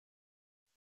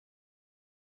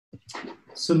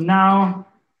 So now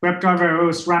WebdriverIO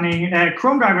is running,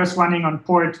 Chrome driver is running on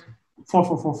port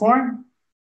 4444.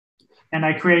 And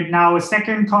I create now a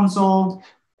second console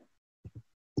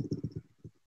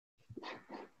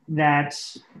that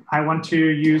I want to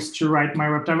use to write my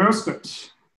WebdriverIO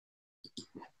script.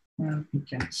 There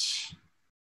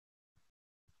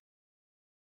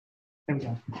we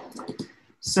go.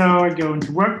 So I go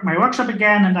into my workshop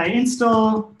again, and I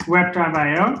install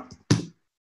WebdriverIO.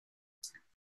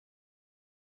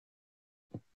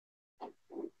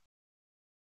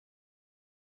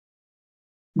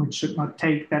 Which should not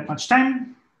take that much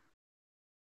time.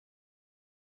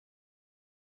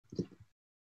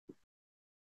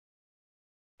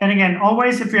 And again,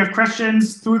 always, if you have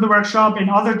questions through the workshop in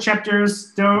other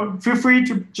chapters, feel free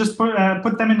to just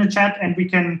put them in the chat, and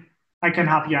I can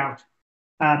help you out.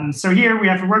 So here we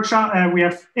have a workshop. We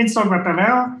have installed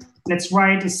WebdriverIO. Let's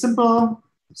write a simple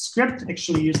script.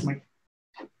 Actually, use my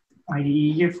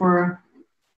IDE here for.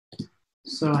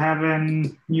 So have a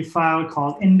new file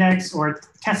called index or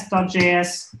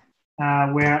test.js,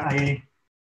 where I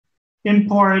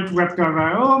import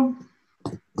WebdriverIO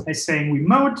by saying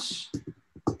remote,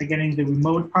 by getting the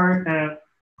remote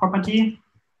property.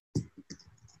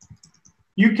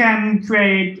 You can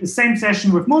create the same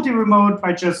session with multi-remote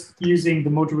by just using the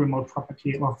multi-remote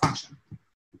property or function.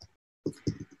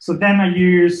 So then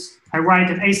I write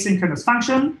an asynchronous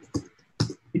function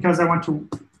because I want to,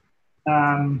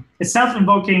 a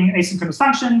self-invoking asynchronous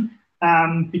function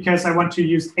because I want to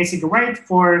use async await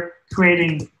for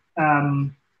creating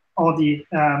for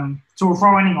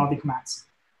running all the commands.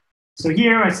 So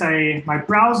here I say my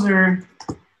browser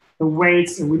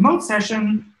awaits a remote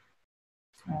session.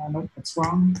 Nope, that's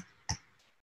wrong.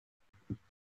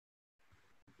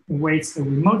 Awaits a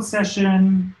remote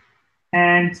session.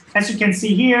 And as you can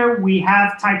see here, we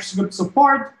have TypeScript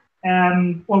support,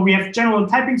 or we have general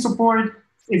typing support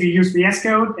if you use VS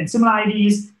Code and similar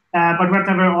IDEs, but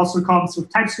WebDriver also comes with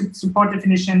TypeScript support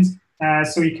definitions,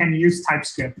 so you can use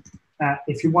TypeScript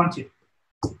if you want to.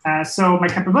 So my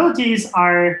capabilities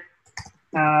are,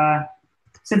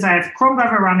 since I have Chrome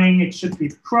driver running, it should be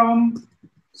Chrome.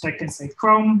 So I can say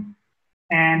Chrome,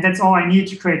 and that's all I need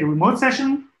to create a remote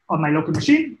session on my local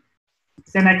machine.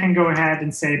 Then I can go ahead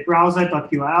and say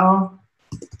browser.url,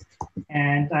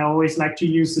 and I always like to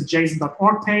use the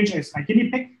json.org page as my guinea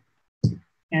pig.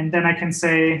 And then I can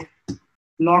say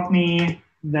log me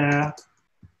the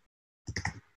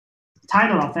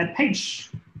title of that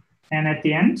page. And at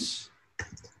the end,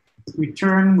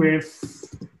 return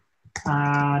with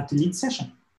delete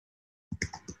session.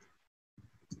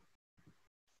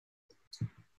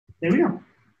 There we go.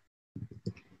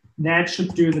 That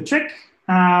should do the trick.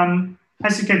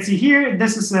 As you can see here,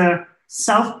 this is a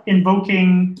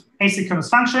self-invoking asynchronous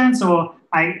function. So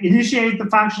I initiate the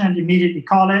function and immediately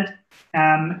call it.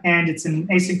 And it's in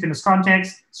asynchronous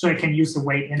context, so I can use the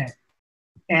wait in it.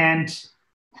 And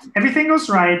if everything goes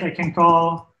right, I can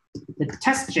call the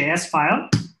test.js file.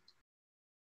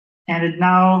 And it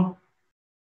now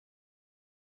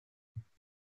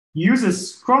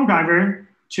uses Chrome driver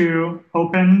to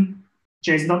open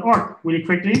json.org really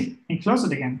quickly and close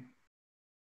it again.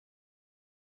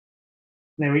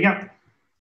 There we go.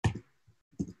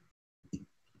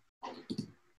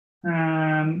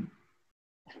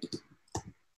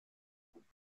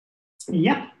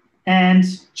 Yeah, and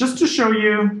just to show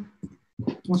you,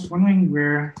 I was wondering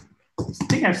where, I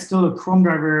think I have still a Chrome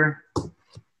driver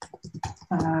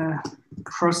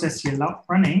process here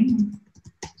running.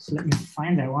 So let me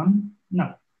find that one.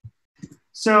 No.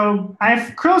 So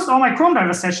I've closed all my Chrome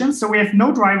driver sessions, so we have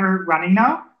no driver running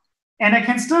now. And I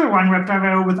can still run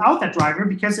WebdriverIO without that driver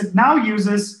because it now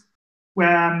uses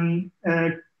Puppeteer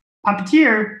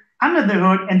under the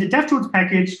hood and the DevTools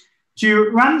package to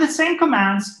run the same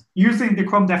commands using the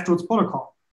Chrome DevTools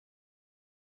protocol.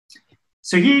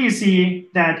 So here you see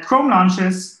that Chrome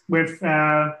launches with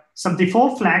some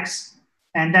default flags,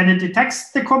 and then it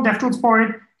detects the Chrome DevTools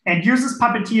port and uses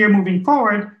Puppeteer moving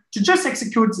forward to just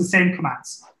execute the same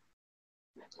commands.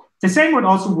 The same would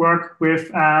also work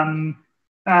with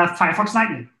Firefox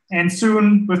nightly, and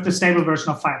soon with the stable version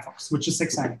of Firefox, which is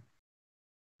exciting.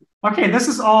 Okay, this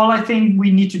is all I think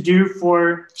we need to do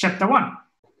for chapter 1.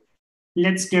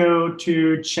 Let's go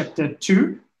to chapter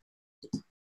 2.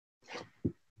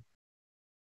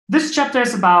 This chapter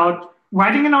is about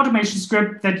writing an automation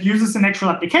script that uses an actual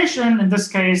application, in this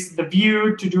case, the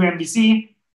Vue to do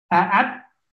MVC app.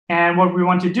 And what we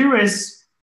want to do is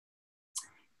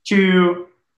to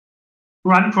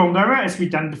run Chrome driver as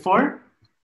we've done before,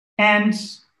 and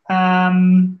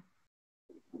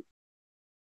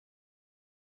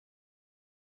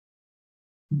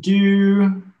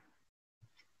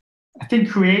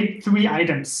create 3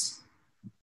 items.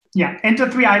 Yeah, enter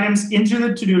 3 items into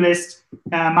the to-do list,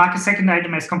 mark a second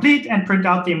item as complete, and print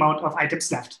out the amount of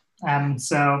items left.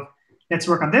 So let's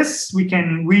work on this. We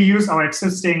can reuse our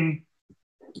existing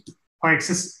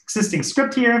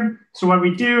script here. So what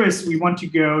we do is we want to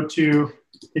go to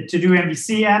the to-do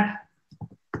MVC app.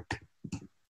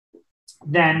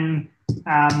 Then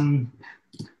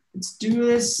let's do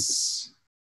this.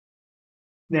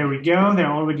 There we go. There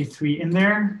are already 3 in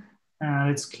there.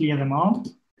 Let's clear them all.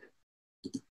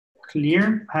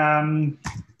 Clear.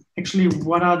 Actually,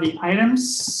 what are the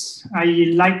items? I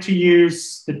like to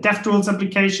use the DevTools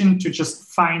application to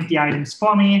just find the items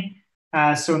for me.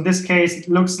 So in this case, it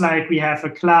looks like we have a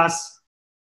class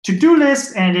to-do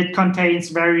list, and it contains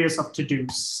various of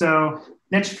to-dos. So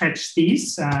let's fetch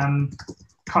these.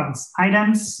 Const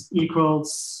items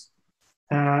equals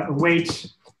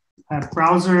await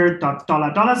browser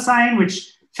 $,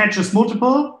 which fetches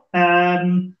multiple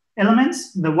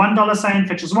elements. The $1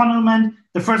 fetches one element.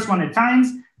 The first one it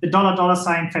finds. The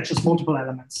 $, fetches multiple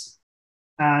elements.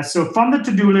 So from the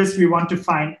to-do list, we want to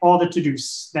find all the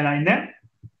to-dos that are in there.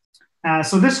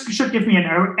 So this should give me an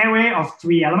array of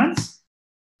 3 elements.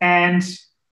 And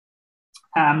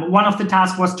one of the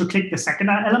tasks was to click the second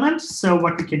element. So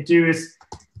what we can do is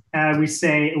we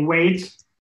say await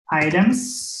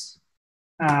items,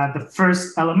 the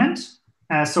first element.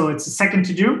 So it's a second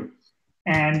to do.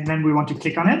 And then we want to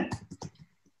click on it.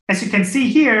 As you can see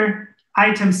here,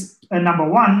 items number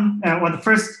 1, or the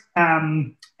first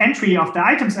entry of the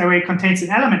items array contains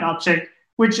an element object,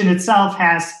 which in itself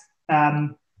has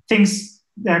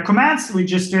commands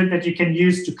registered that you can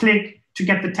use to click to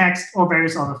get the text or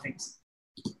various other things.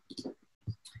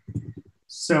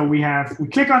 So we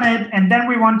click on it, and then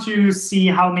we want to see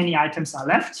how many items are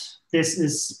left. This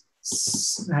is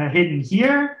hidden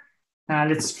here.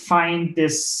 Let's find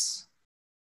this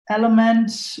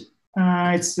element.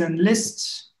 It's a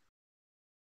list.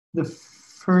 The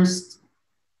first,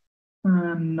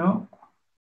 no.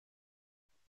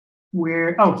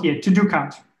 Here, to-do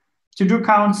count. To-do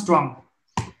count strong.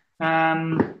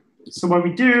 So what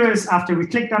we do is after we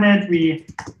clicked on it, we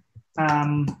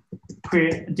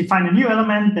define a new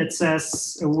element that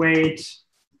says await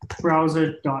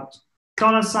browser $,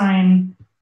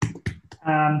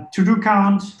 to-do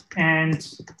count, and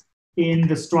in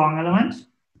the strong element.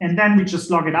 And then we just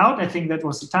log it out. I think that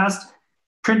was the task.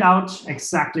 Print out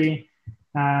exactly.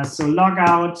 So log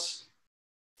out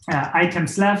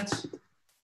items left,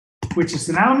 which is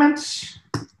an element.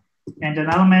 And an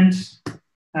element,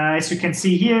 as you can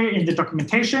see here in the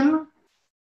documentation,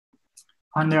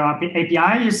 under our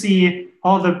API, you see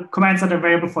all the commands that are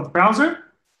available for the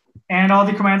browser and all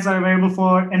the commands that are available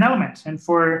for an element. And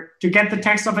to get the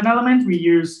text of an element, we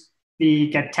use the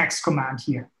get text command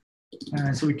here.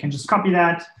 So we can just copy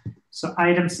that. So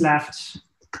items left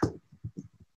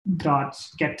dot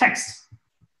get text.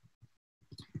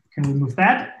 Can remove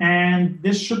that, and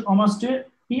this should almost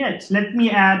be it. Let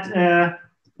me add a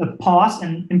pause,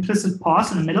 an implicit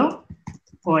pause in the middle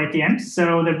or at the end,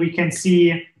 so that we can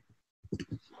see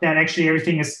that actually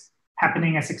everything is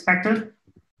happening as expected.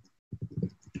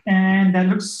 And that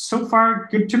looks so far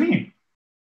good to me.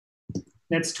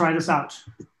 Let's try this out.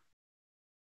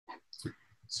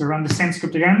 So run the same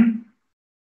script again.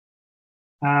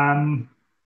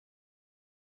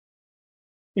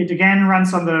 It again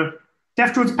runs on the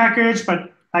DevTools package,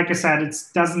 but like I said, it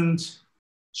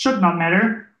should not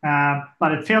matter,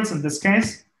 but it fails in this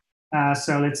case.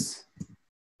 So let's,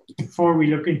 before we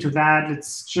look into that,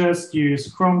 let's just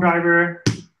use Chrome driver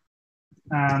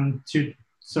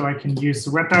so I can use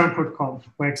the WebDriver protocol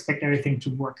where I expect everything to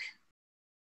work.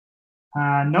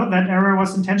 No, that error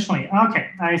was intentionally. Okay,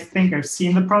 I think I've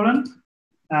seen the problem.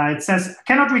 It says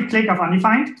cannot read click of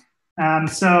undefined.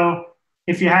 So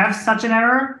if you have such an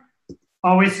error,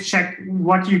 always check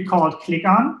what you called click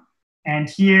on. And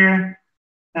here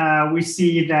we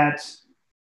see that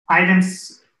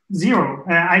items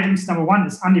number 1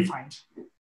 is undefined.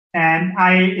 And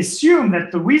I assume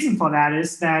that the reason for that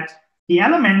is that the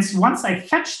elements, once I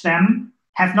fetch them,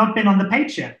 have not been on the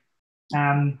page yet.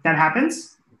 That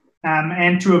happens.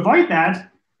 And to avoid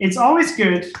that, it's always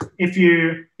good if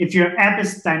your app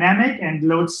is dynamic and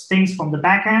loads things from the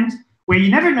backend, where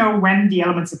you never know when the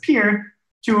elements appear,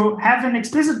 to have an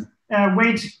explicit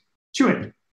wait to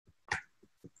it.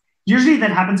 Usually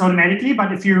that happens automatically,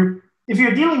 but if you're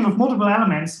dealing with multiple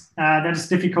elements, that is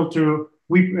difficult to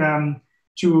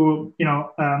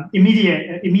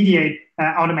immediate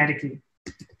automatically.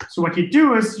 So what you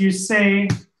do is you say,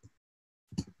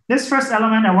 this first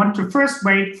element, I want to first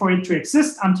wait for it to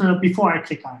exist before I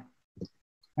click on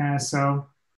it. So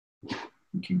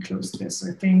we can close this,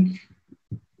 I think,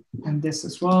 and this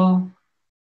as well,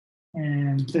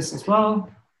 and this as well.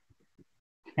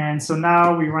 And so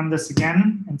now we run this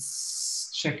again and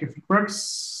check if it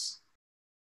works.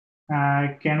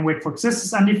 Again, wait for exists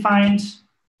is undefined.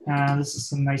 This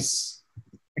is a nice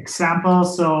example.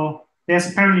 So there's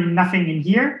apparently nothing in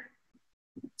here.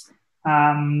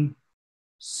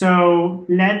 So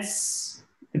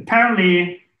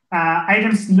apparently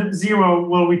items 0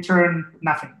 will return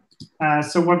nothing.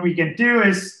 So what we can do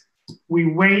is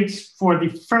we wait for the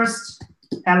first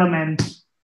element.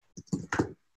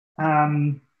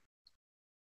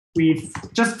 We've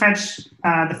just fetched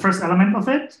the first element of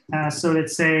it. So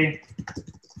let's say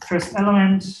first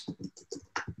element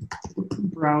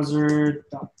browser.$.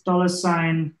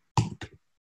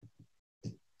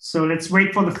 So let's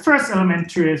wait for the first element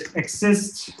to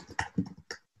exist.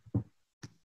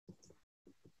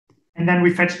 And then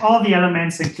we fetch all the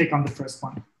elements and click on the first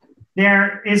one.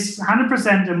 There is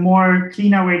 100% a more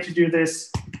cleaner way to do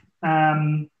this.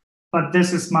 But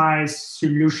this is my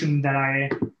solution that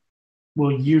I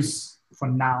will use for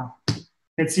now.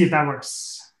 Let's see if that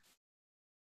works.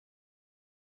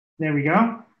 There we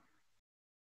go.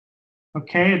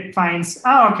 Okay, it finds,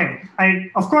 okay. I,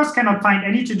 of course, cannot find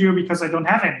any to do because I don't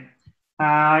have any.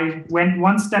 I went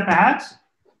one step ahead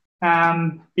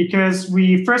because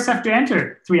we first have to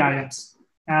enter 3 items.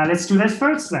 Let's do that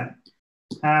first then.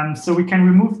 So we can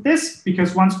remove this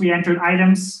because once we entered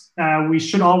items, we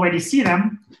should already see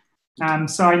them.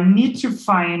 So I need to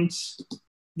find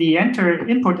the enter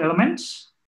input element,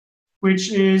 which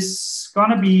is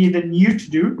gonna be the new to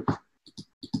do.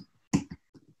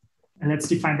 And let's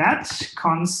define that.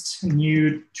 Const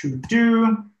new to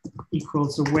do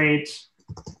equals await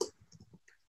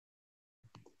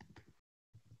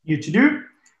new to do.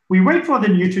 We wait for the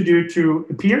new to do to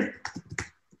appear.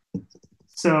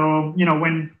 So,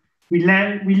 when we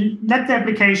let the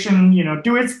application,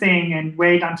 do its thing and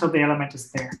wait until the element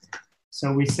is there.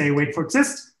 So we say wait for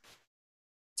exist.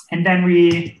 And then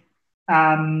we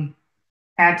add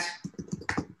a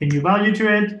new value to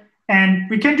it. And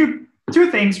we can do 2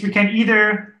 things. We can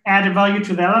either add a value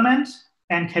to the element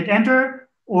and hit enter,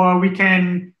 or we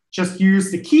can just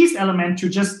use the keys element to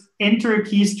just enter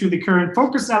keys to the current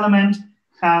focus element.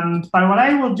 But what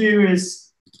I will do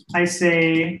is I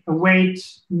say await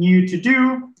new to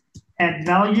do, add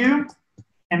value,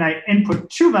 and I input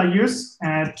 2 values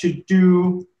to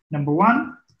do number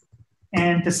 1.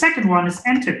 And the second one is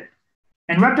enter.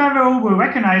 And WebdriverIO will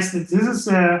recognize that this is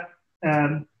a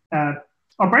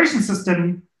operation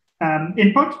system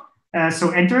input,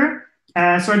 so enter.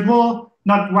 So it will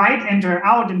not write enter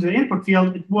out into the input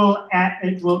field. It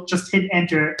will just hit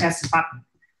enter as a button.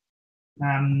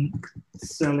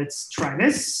 So let's try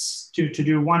this to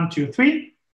do 1, 2,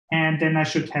 3, and then I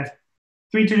should have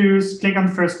 3 to-dos. Click on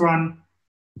the first one,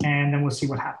 and then we'll see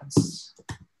what happens.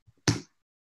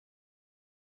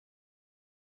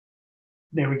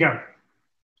 There we go.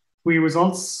 3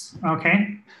 results.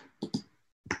 Okay.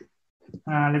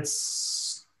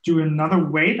 Let's do another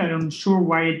wait. I'm sure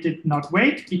why it did not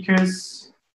wait,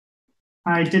 because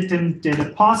I did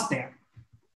a pause there.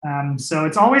 So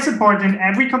it's always important.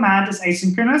 Every command is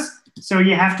asynchronous, so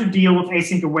you have to deal with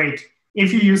async await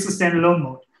if you use the standalone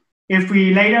mode. If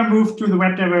we later move to the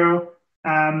WebdriverIO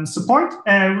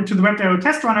to the WebdriverIO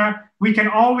test runner, we can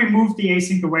all remove the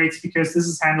async awaits because this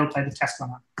is handled by the test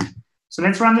runner. So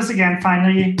let's run this again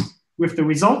finally with the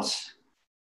result.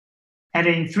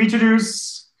 Adding 3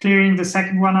 to-dos, clearing the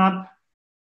second one up.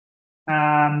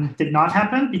 Did not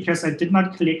happen because I did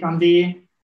not click on the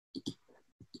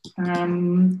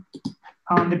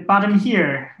button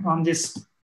here on this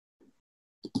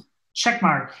check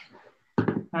mark.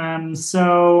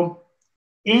 So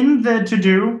in the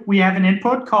to-do, we have an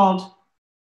input called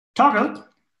toggle,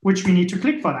 which we need to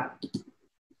click for that.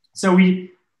 So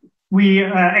we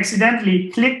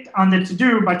accidentally clicked on the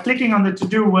to-do, but clicking on the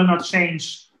to-do will not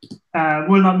change,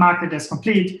 will not mark it as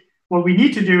complete. What we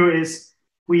need to do is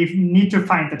we need to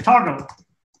find the toggle.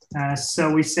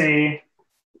 So we say,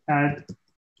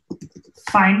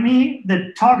 find me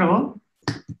the toggle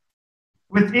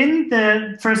within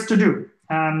the first to-do.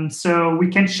 So we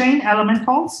can chain element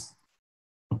calls,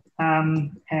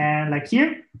 and like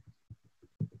here,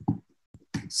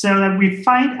 so that we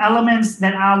find elements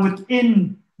that are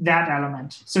within that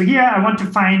element. So here I want to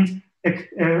find an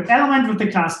element with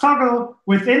the class toggle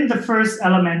within the first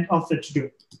element of the to-do.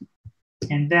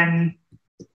 And then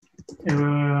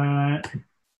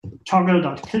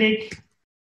toggle.click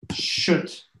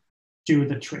should do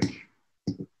the trick.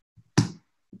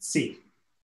 Let's see.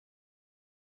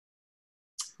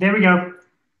 There we go.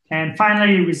 And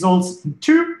finally, it results in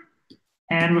 2.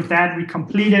 And with that, we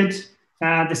completed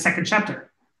the second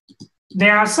chapter.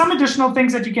 There are some additional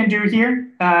things that you can do here.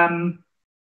 For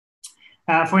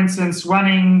instance,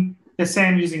 running the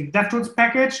same using the DevTools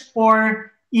package,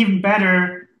 or even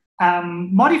better,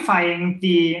 modifying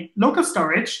the local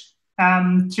storage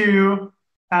to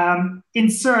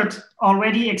insert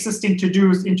already existing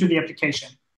to-dos into the application.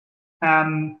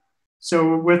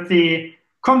 So with the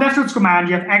Chrome DevTools command,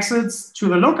 you have access to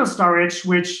the local storage,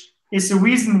 which is the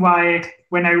reason why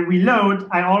when I reload,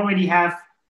 I already have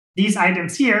these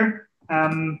items here.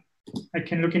 I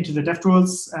can look into the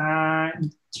DevTools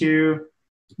to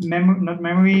not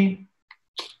memory,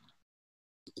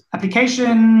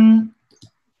 application,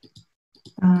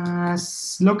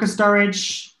 local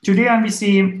storage, to-do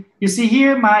MVC. You see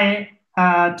here my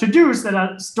to-dos that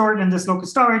are stored in this local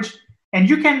storage, and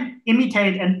you can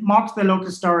imitate and mock the local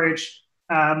storage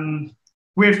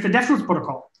with the DevTools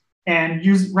protocol. And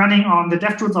running on the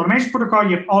DevTools automation protocol,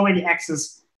 you have already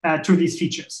access to these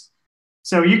features.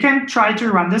 So you can try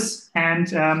to run this and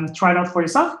try it out for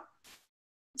yourself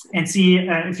and see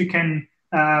if you can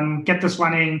get this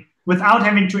running without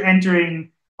having to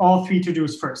entering all 3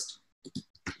 to-dos first.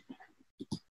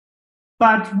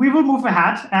 But we will move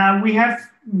ahead. We have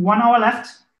 1 hour left,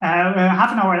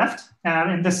 half an hour left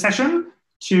in this session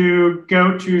to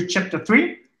go to chapter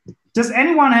 3. Does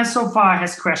anyone has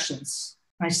questions?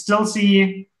 I still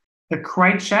see the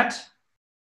quiet chat.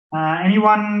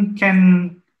 Anyone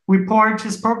can report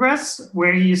his progress,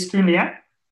 where he is currently at?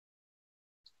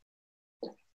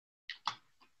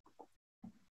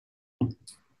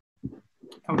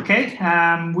 Okay,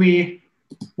 we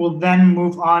will then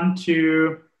move on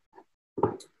to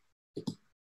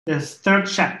the third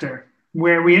chapter,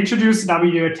 where we introduce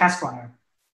WebdriverIO test runner.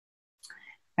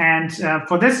 And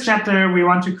for this chapter, we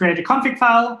want to create a config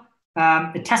file,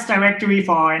 a test directory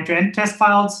for our end-to-end test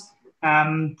files.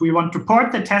 We want to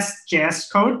port the test.js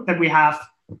code that we have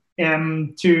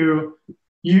to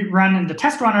run in the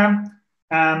test runner.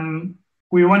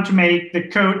 We want to make the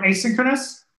code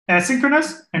asynchronous,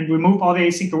 synchronous, and remove all the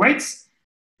async awaits,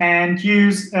 and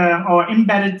use our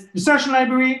embedded insertion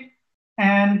library,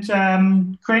 and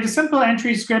create a simple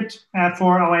entry script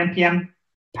for our NPM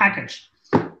package.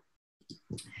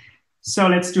 So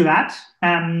let's do that.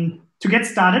 To get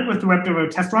started with the WebdriverIO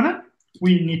test runner,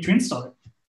 we need to install it.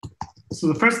 So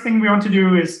the first thing we want to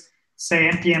do is say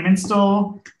npm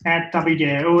install at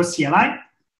WebdriverIO CLI.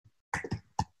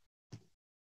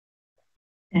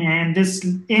 And this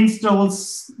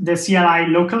installs the CLI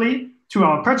locally to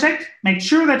our project. Make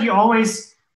sure that you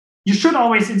should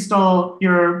always install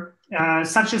your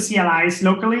such a CLIs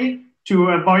locally to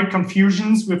avoid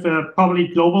confusions with a probably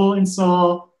global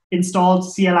installed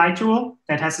CLI tool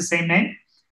that has the same name.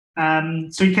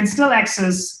 So you can still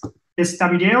access this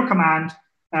WebdriverIO command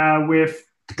with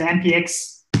the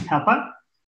npx helper.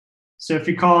 So if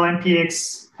you call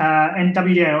npx and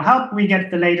WebdriverIO help, we get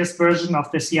the latest version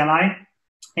of the CLI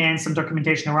and some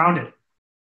documentation around it.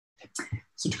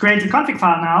 So to create the config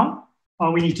file now,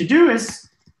 all we need to do is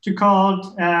to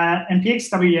call npx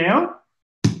WebdriverIO,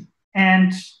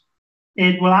 and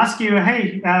it will ask you,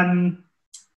 hey,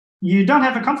 you don't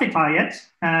have a config file yet.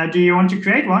 Do you want to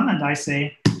create one? And I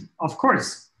say, of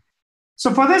course.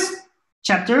 So for this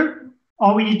chapter,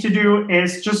 all we need to do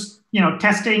is just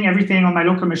testing everything on my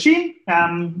local machine.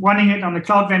 Running it on the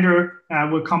cloud vendor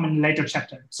will come in a later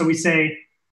chapter. So we say,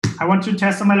 I want to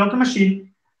test on my local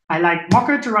machine. I like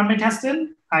Mocker to run my test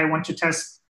in. I want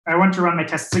to run my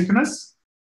test synchronous.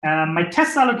 My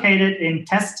tests are located in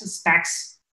test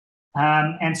stacks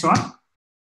and so on.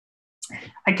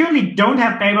 I currently don't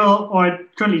have Babel or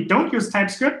currently don't use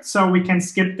TypeScript, so we can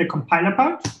skip the compiler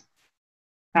part.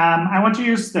 I want to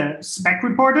use the spec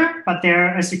reporter, but there,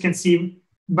 as you can see,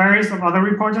 various of other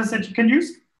reporters that you can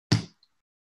use.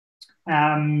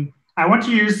 I want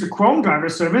to use the Chrome driver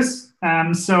service,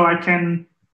 so I can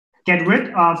get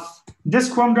rid of this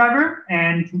Chrome driver,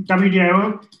 and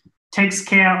WebdriverIO takes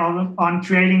care of on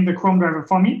creating the Chrome driver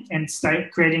for me and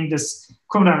start creating this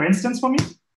Chrome driver instance for me.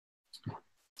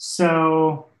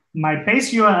 So my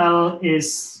base URL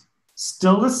is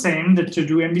still the same, the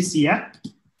to-do MVC app.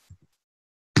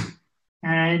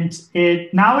 And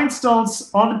it now installs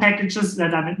all the packages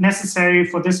that are necessary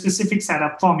for this specific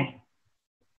setup for me,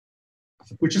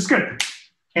 which is good.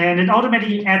 And it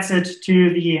automatically adds it to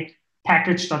the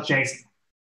package.json.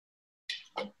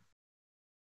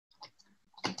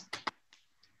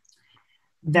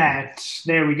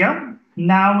 There we go.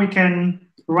 Now we can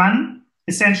run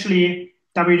essentially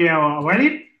WebdriverIO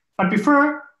already. But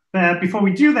before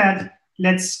we do that,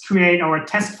 let's create our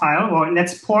test file, or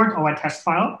let's port our test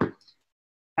file.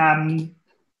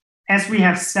 As we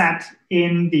have set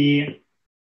in the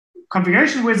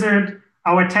configuration wizard,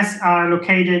 our tests are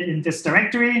located in this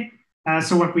directory.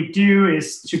 So what we do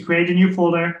is to create a new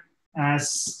folder,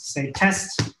 say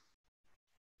test.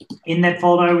 In that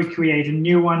folder, we create a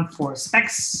new one for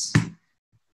specs.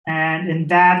 And in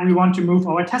that, we want to move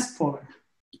our test folder.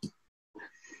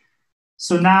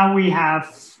 So now we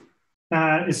have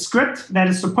a script that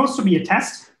is supposed to be a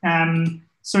test.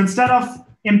 So instead of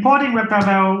importing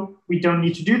WebdriverIO, we don't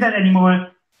need to do that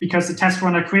anymore because the test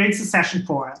runner creates a session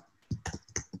for it.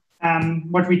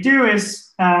 What we do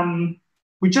is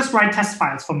we just write test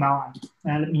files from now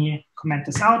on. Let me comment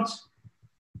this out.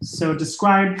 So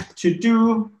describe to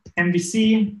do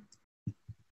MVC.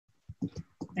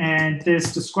 And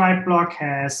this describe block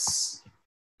has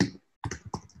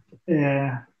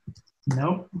a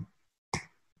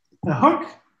hook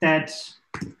that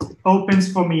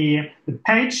opens for me the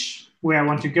page where I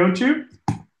want to go to.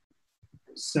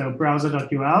 So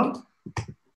browser.ul.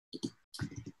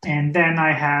 And then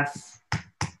I have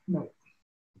an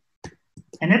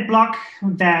init block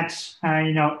that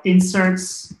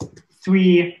inserts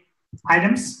 3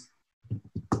 items.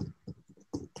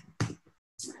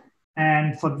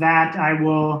 And for that, I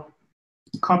will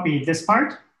copy this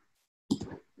part.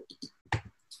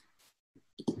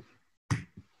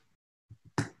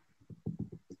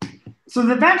 So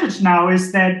the advantage now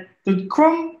is that the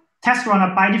Chrome test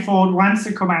runner by default runs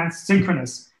the commands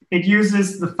synchronous. It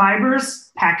uses the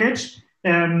fibers package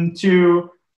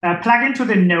to plug into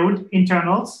the node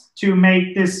internals to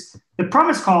make the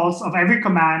promise calls of every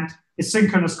command a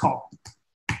synchronous call,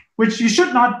 which you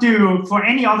should not do for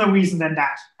any other reason than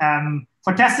that.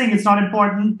 For testing, it's not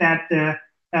important that the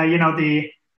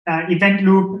event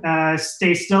loop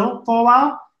stays still for a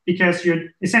while because you're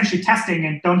essentially testing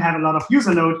and don't have a lot of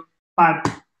user load. But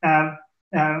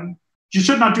you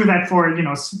should not do that for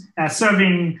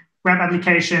serving web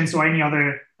applications or any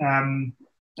other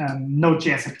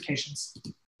Node.js applications.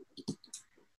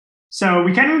 So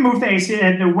we can remove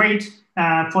the wait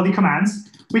for the commands.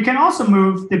 We can also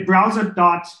move the browser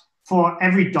dot for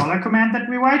every $ command that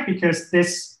we write, because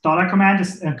this $ command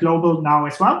is global now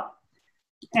as well.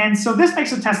 And so this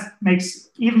makes the test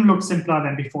even look simpler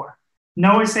than before.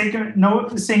 No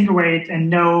async await and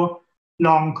no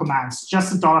long commands,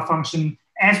 just a $ function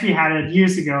as we had it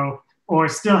years ago or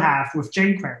still have with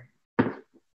jQuery.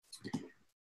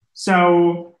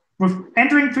 So we're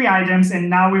entering 3 items, and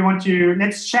now we want to,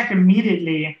 let's check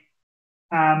immediately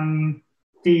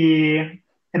the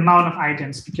amount of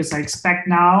items, because I expect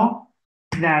now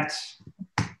that,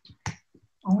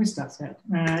 always does that,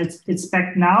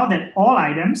 expect now that all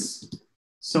items,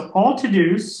 so all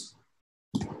to-dos,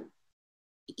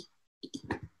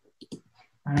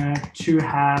 to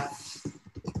have,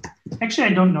 actually,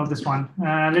 I don't know this one.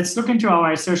 Let's look into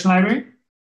our assertion library.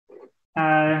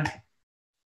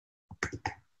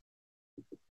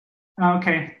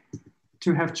 Okay,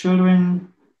 to have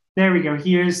children. There we go.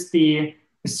 Here's the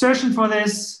assertion for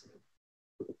this.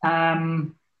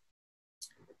 And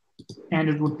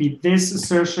it would be this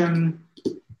assertion.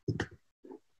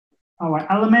 Our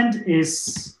element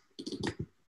is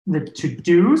the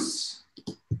to-dos,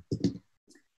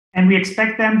 and we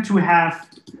expect them to have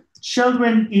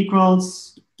children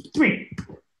equals 3.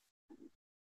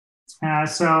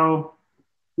 So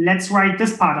let's write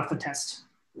this part of the test.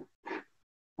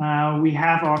 We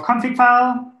have our config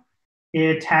file.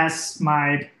 It has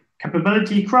my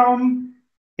capability Chrome.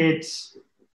 It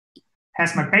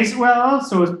has my base URL.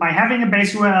 So by having a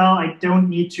base URL, I don't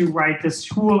need to write this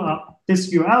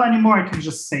URL anymore. I can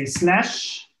just say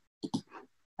slash.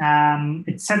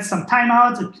 It sets some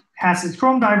timeouts. It has its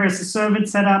Chrome driver as a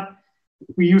service set up.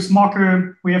 We use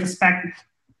Mocker. We have a spec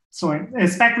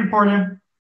reporter,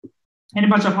 and a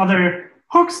bunch of other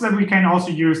hooks that we can also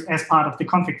use as part of the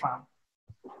config file.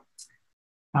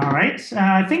 All right,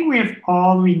 I think we have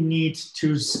all we need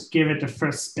to give it the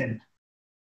first spin.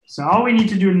 So all we need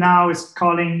to do now is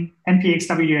calling npx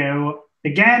WDIO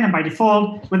again, and by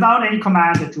default, without any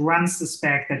command, it runs the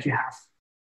spec that you have.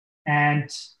 And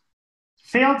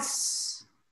fails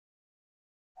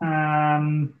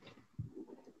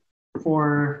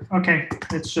okay,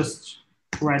 let's just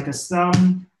write this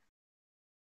down.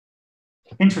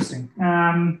 Interesting.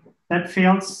 That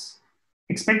fails.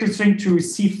 Expected string to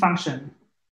receive function.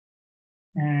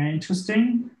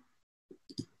 Interesting.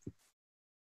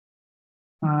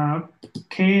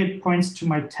 Okay, it points to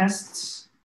my tests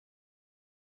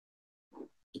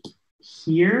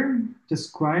here,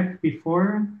 described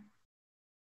before.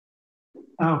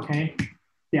 Okay,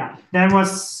 yeah, I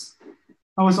was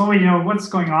already what's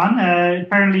going on.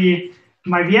 Apparently,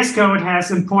 my VS Code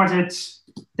has imported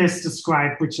this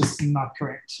describe, which is not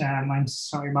correct. I'm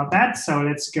sorry about that. So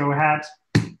let's go ahead.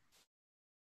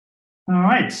 All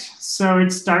right, so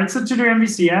it starts a to-do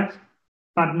MVC app,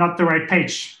 but not the right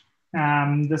page.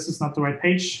 This is not the right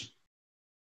page.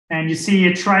 And you see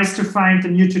it tries to find the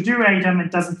new to-do item.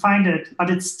 It doesn't find it, but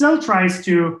it still tries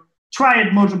to try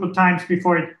it multiple times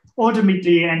before it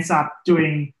ultimately ends up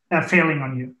doing failing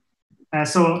on you.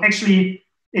 So actually,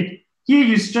 here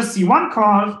you just see one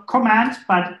command,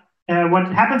 but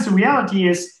what happens in reality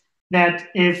is that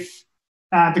if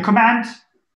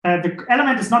the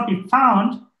element is not being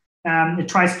found, it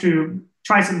tries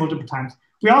it multiple times.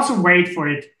 We also wait for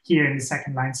it here in the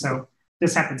second line, so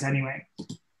this happens anyway.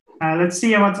 Let's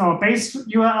see what our base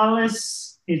URL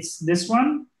is. It's this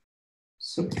one.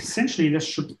 So essentially, this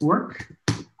should work.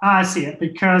 I see it,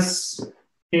 because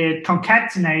it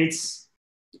concatenates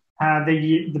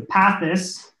the path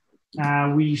is.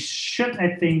 We should,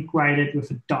 I think, write it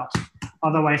with a dot.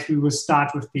 Otherwise, we will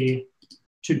start with the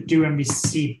to-do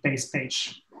MVC base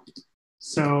page.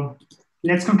 So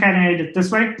let's concatenate it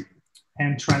this way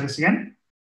and try this again.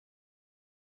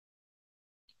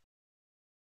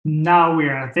 Now we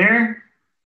are there.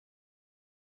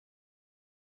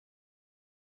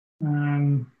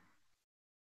 I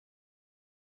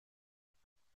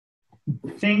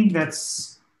think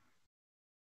that's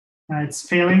it's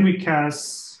failing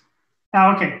because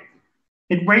okay,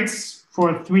 it waits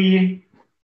for 3.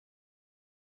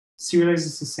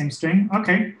 Serializes the same string.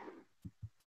 Okay.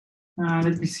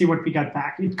 Let me see what we got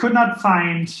back. It could not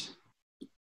find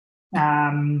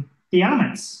the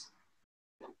elements.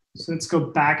 So let's go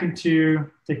back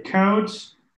into the code.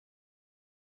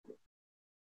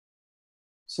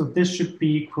 So this should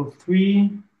be equal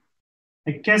 3.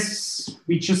 I guess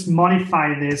we just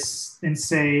modify this and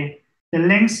say the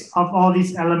length of all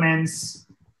these elements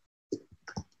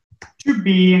should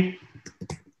be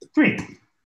 3.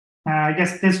 I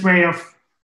guess this way of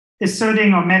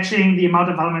asserting or matching the amount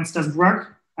of elements doesn't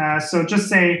work. So just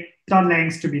say dot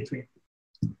length to be 3.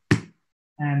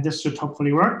 And this should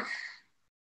hopefully work.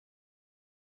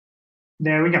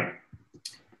 There we go.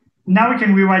 Now we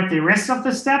can rewrite the rest of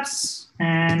the steps,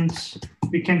 and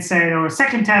we can say our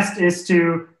second test is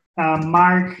to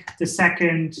mark the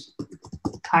second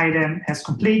item as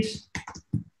complete.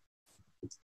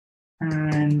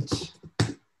 And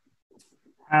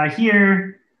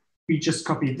here we just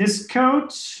copy this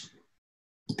code,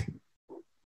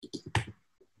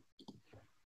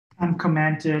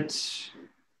 uncomment it.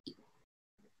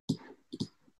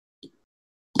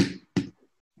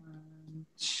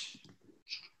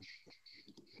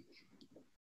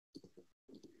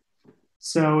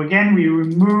 So again, we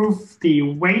remove the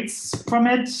weights from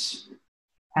it.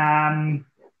 And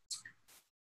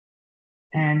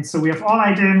so we have all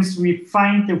items. We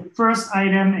find the first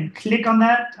item and click on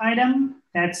that item.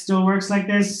 That still works like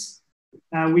this.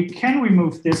 We can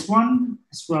remove this one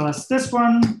as well as this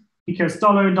one, because $, $,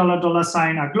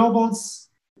 are globals.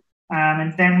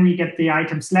 And then we get the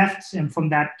items left, and from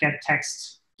that get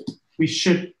text. We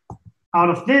should, out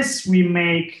of this, we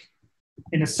make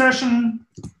an assertion.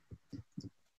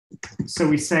 So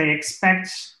we say expect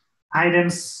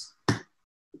items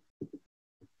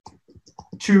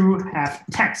to have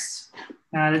text.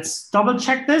 Let's double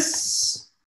check this.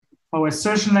 Our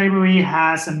assertion library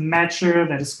has a matcher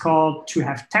that is called to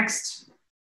have text.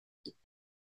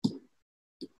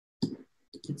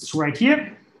 It's right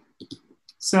here.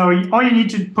 So all you need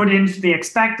to put into the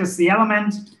expect is the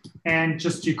element and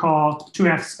just you call to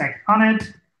have spec on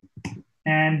it.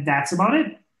 And that's about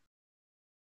it.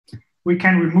 We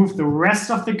can remove the rest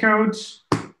of the code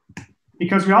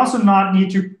because we also not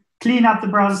need to clean up the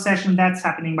browser session. That's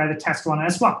happening by the test runner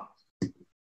as well.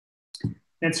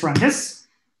 Let's run this.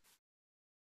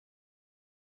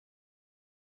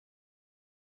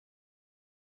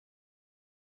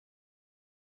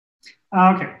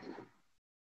 Okay,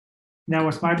 that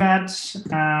was my bad.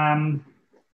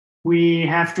 We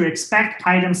have to expect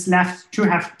items left to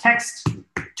have text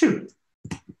too.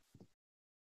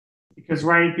 Because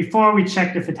right before we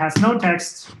checked if it has no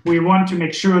text, we want to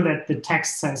make sure that the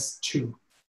text says two.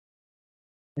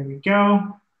 There we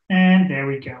go, and there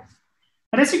we go.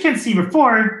 But as you can see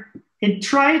before, it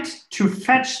tried to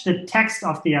fetch the text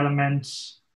of the element.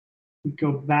 We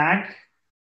go back.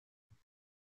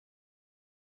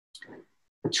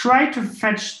 Try to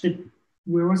fetch the,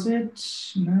 where was it?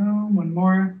 No, one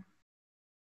more.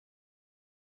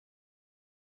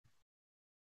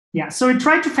 Yeah, so it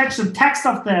tried to fetch the text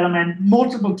of the element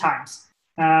multiple times.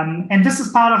 And this is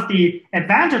part of the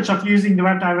advantage of using the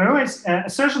WebdriverIO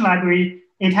assertion library.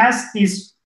 It has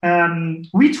these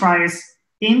retries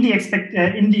in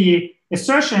the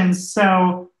assertions,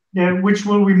 so which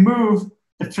will remove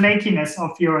the flakiness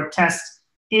of your test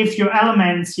if your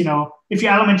elements, if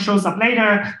your element shows up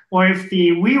later, or if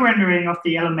the re-rendering of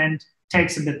the element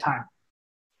takes a bit of time.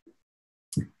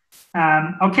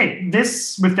 Okay,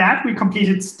 with that, we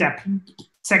completed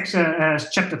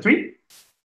chapter 3. I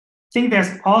think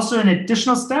there's also an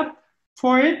additional step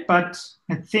for it, but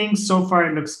I think so far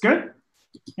it looks good.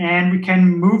 And we can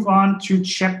move on to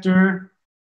chapter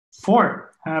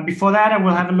 4. Before that, I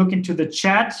will have a look into the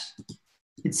chat.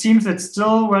 It seems it's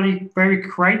still really very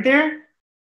quiet there.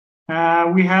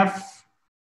 We have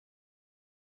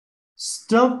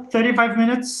still 35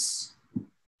 minutes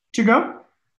to go.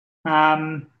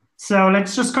 So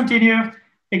let's just continue.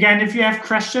 Again, if you have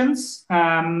questions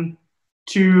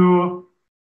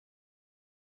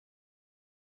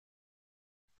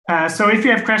so if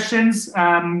you have questions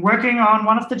working on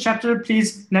one of the chapter,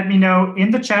 please let me know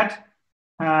in the chat.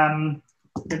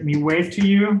 Let me wave to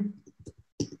you.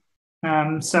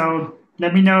 So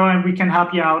let me know and we can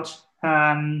help you out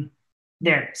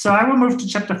there. So I will move to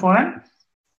chapter 4 then.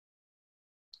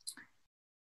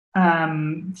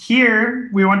 Here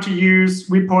we want to use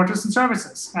reporters and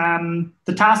services.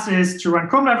 The task is to run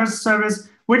Chrome Driver service,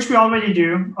 which we already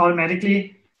do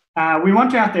automatically. We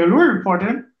want to have the Allure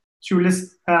reporter to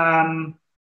list to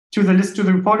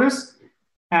the reporters.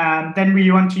 Then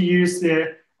we want to use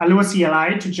the Allure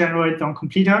CLI to generate the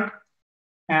on-complete hook,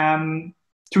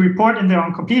 to report in the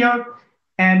on-complete hook,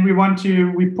 and we want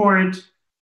to report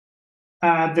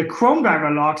the Chrome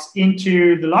driver logs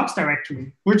into the logs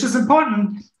directory, which is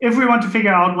important if we want to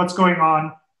figure out what's going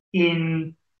on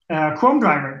in Chrome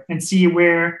driver and see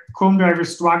where Chrome driver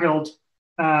struggled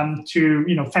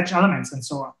to fetch elements and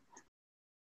so on.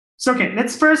 So okay,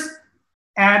 let's first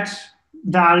add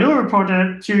the Allure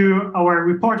reporter to our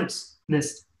reporters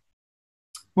list.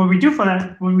 What we do for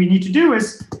that, what we need to do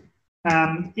is,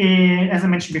 as I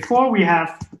mentioned before, we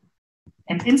have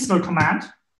an install command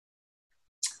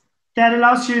that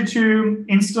allows you to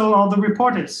install all the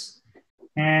reporters.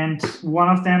 And one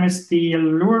of them is the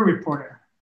Allure reporter.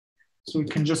 So we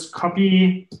can just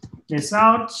copy this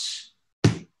out.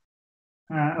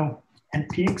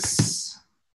 npx.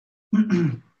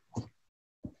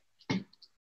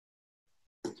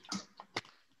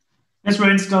 This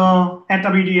will install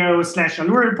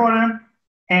 @WDO/Allure reporter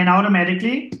and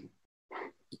automatically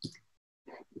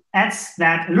adds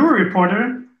that Allure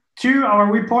reporter to our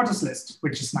reporters list,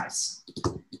 which is nice.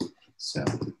 So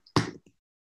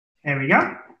there we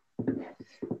go.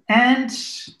 And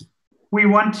we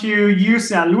want to use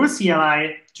the Allure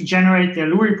CLI to generate the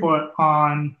Allure report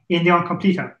in the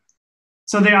on-complete hook.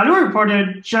 So the Allure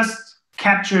reporter just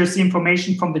captures the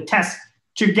information from the test.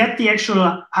 To get the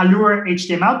actual Allure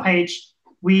HTML page,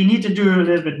 we need to do a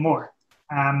little bit more.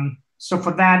 So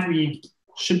for that, we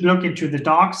should look into the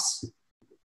docs.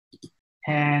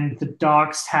 And the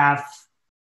docs have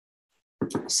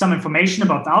some information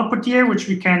about the output here, which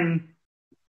we can,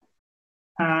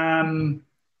 I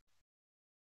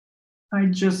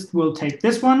just will take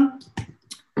this one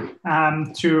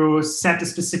to set a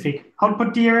specific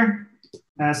output tier.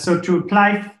 So to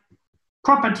apply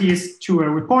properties to a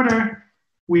reporter,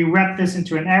 we wrap this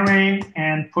into an array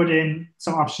and put in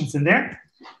some options in there.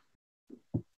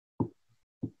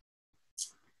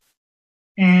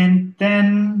 And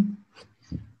then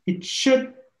it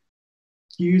should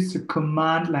use the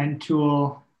command line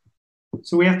tool.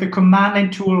 So we have the command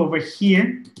line tool over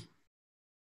here.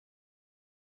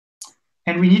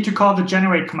 And we need to call the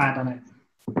generate command on it.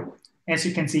 As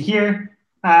you can see here.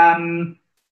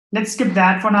 Let's skip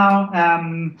that for now.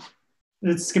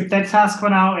 Let's skip that task for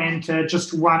now and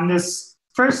just run this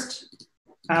first.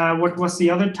 What was the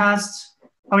other task?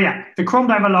 Oh yeah, the Chrome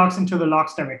driver logs into the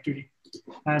logs directory.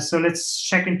 So let's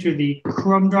check into the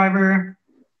Chrome driver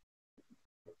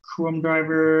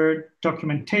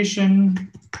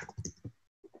documentation.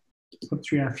 What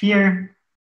we have here.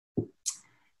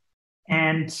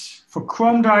 And for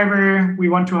Chrome driver, we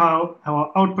want to have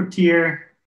our output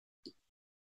here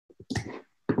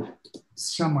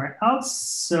somewhere else.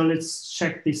 So let's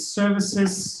check the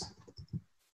services.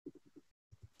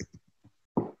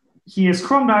 Here's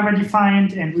Chrome driver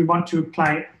defined, and we want to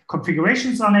apply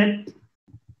configurations on it.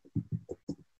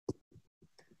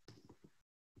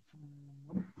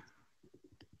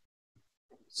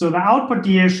 So the output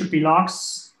here should be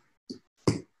logs.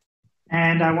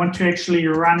 And I want to actually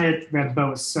run it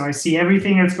verbose. So I see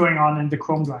everything that's going on in the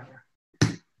Chrome driver.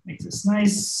 Make this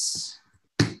nice.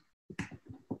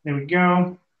 There we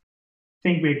go. I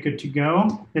think we're good to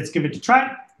go. Let's give it a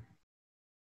try.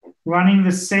 Running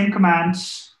the same command.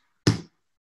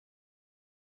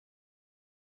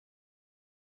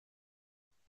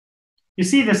 You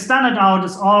see the standard out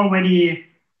is already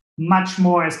much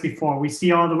more as before. We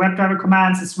see all the WebDriver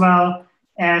commands as well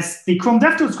as the Chrome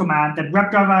DevTools command that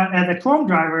the Chrome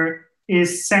driver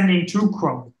is sending to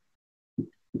Chrome.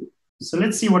 So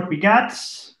let's see what we got.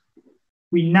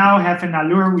 We now have an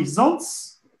Allure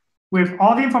results with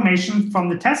all the information from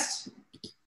the test.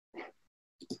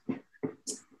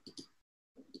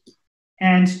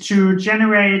 And to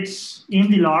generate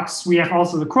in the logs, we have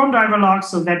also the Chrome driver logs,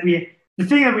 so that the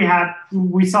thing that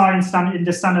we saw in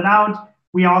the standard out,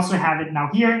 we also have it now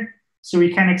here. So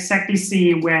we can exactly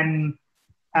see when,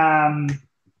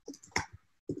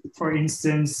 for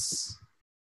instance,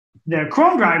 the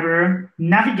Chrome driver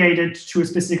navigated to a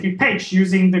specific page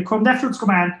using the Chrome DevTools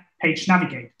command page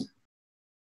navigate.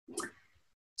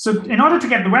 So in order to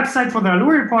get the website for the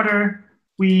Allure reporter,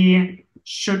 we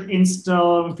should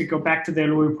install, if we go back to the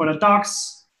Allure reporter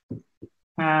docs,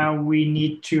 we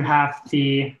need to have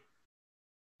the,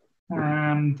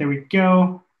 there we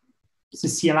go, it's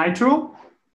the CLI tool.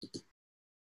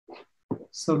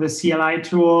 So the CLI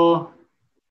tool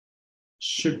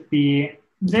should be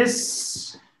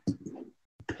this.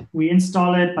 We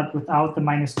install it, but without the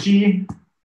 -G.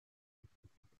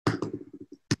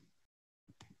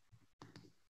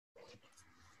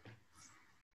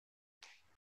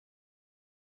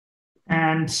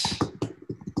 And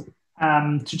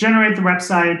to generate the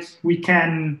website, we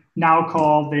can now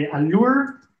call the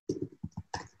Allure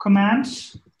command.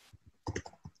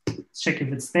 Let's check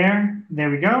if it's there. There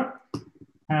we go.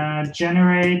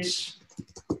 Generate.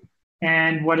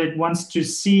 And what it wants to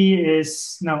see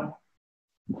is, no.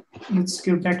 Let's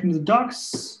go back into the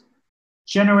docs.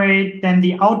 Generate then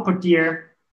the output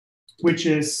here, which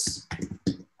is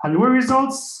Allure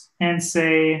results, and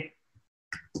say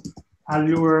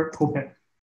Allure open.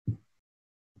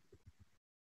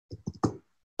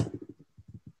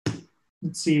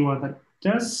 Let's see what that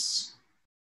does.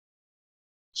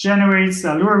 Generates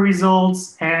the Allure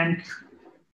results and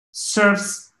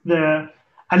serves the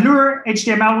Allure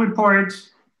HTML report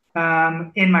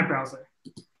in my browser.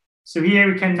 So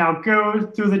here we can now go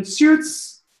through the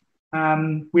suits.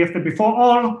 We have the before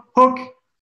all hook,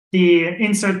 the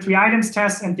insert 3 items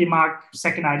test, and the mark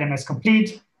second item as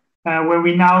complete, where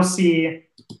we now see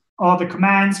all the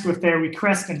commands with their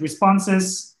requests and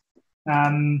responses.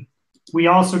 We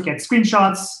also get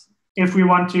screenshots if we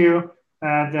want to.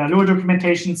 The Allure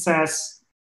documentation says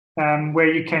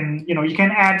where you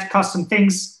can add custom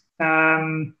things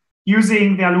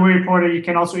using the Allure reporter. You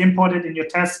can also import it in your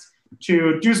test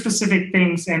to do specific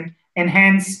things and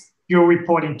enhance your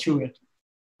reporting to it.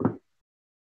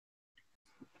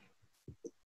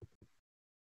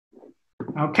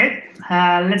 Okay,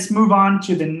 let's move on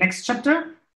to the next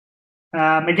chapter.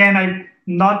 Again, I've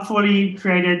not fully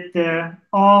created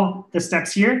all the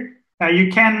steps here.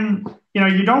 You can,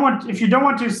 if you don't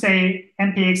want to say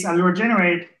npx allure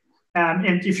generate,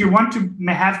 and if you want to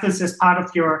have this as part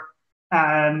of your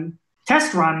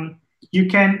test run, you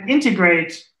can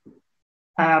integrate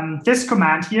this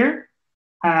command here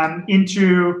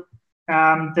into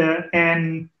a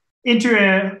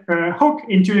hook,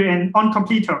 into an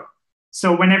onComplete hook.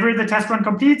 So whenever the test run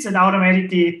completes, it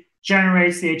automatically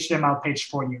generates the HTML page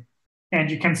for you.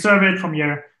 And you can serve it from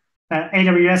your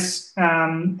AWS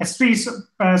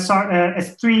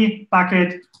S3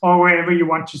 bucket, or wherever you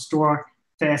want to store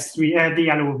the S3 the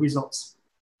YALO results.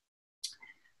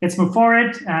 Let's move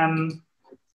forward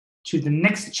to the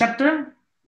next chapter,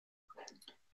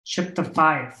 chapter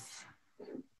 5.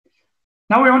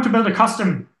 Now we want to build a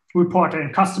custom reporter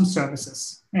and custom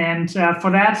services, and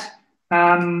for that,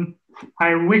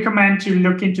 I recommend to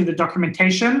look into the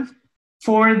documentation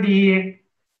for the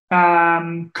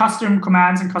custom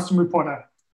commands and custom reporter.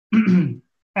 In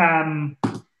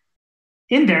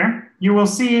there, you will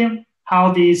see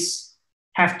how these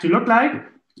have to look like.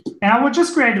 And I will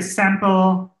just create a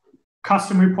sample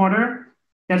custom reporter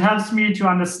that helps me to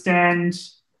understand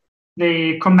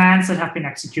the commands that have been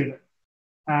executed.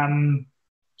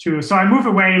 So I move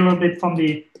away a little bit from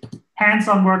the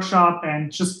hands-on workshop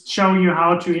and just show you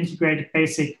how to integrate a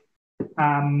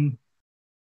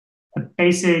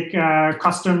basic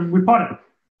custom reporter.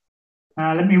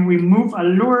 Let me remove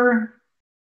allure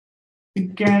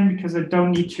again because I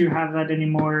don't need to have that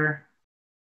anymore.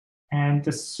 And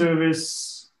the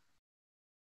service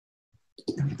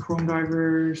and Chrome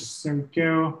drivers, there we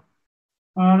go.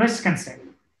 This can stay.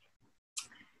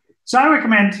 So I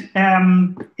recommend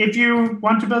if you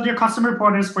want to build your custom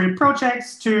reporters for your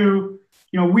projects to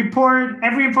report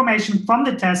every information from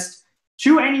the test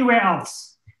to anywhere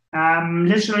else.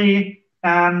 Literally,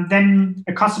 then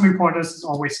a custom reporter is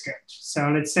always good. So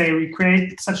let's say we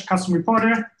create such a custom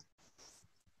reporter.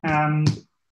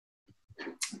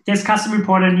 This custom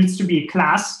reporter needs to be a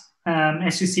class,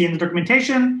 as you see in the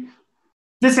documentation.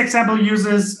 This example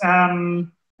uses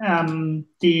the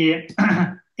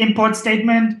import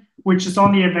statement, which is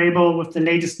only available with the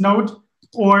latest node,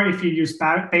 or if you use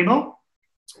Babel.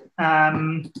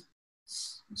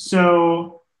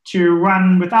 So to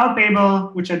run without Babel,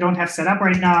 which I don't have set up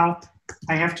right now,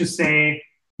 I have to say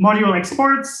module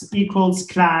exports equals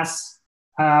class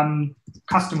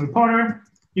custom reporter.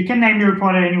 You can name your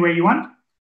reporter any way you want.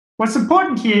 What's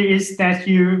important here is that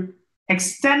you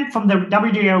extend from the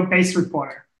WebdriverIO base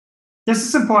reporter. This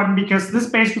is important because this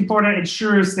base reporter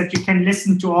ensures that you can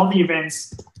listen to all the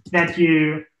events that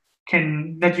you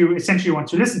essentially want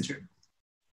to listen to.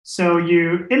 So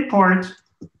you import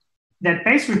that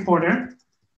base reporter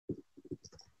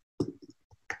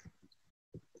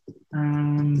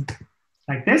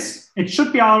like this. It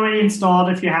should be already installed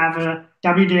if you have a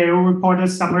WebdriverIO reporter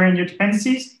somewhere in your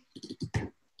dependencies.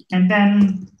 And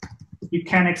then you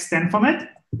can extend from it.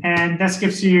 And this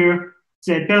gives you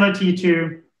the ability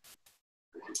to,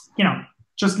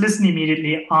 just listen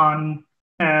immediately on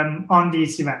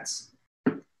these events.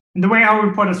 And the way our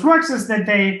reporters works is that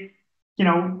they,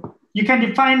 you can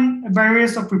define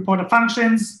various of reporter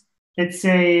functions. Let's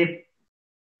say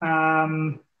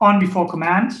on before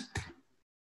command,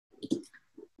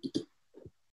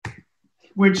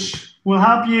 which will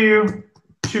help you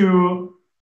to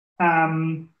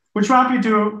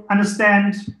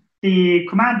understand the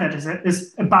command that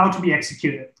is about to be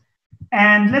executed.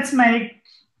 And let's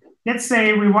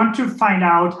say we want to find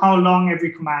out how long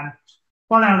every command.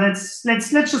 Well, now let's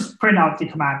just print out the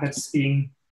command that's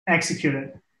being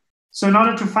executed. So in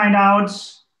order to find out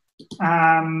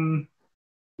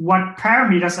what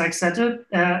parameters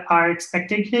are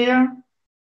expected here,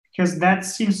 because that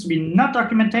seems to be not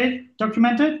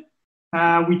documented,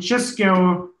 we just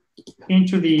go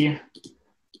into the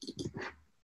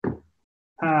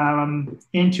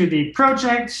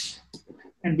project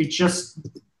and we just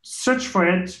search for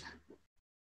it.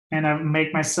 And I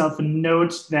make myself a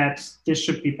note that this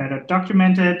should be better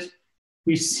documented.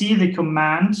 We see the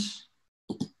command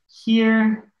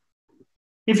here.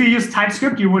 If you use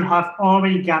TypeScript, you would have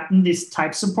already gotten this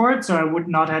type support, so I would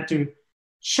not have to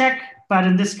check. But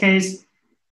in this case,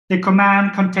 the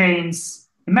command contains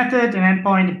a method, an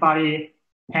endpoint, a body,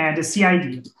 and a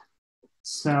CID.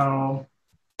 So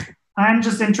I'm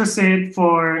just interested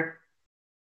for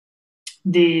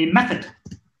the method.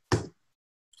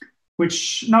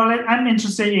 I'm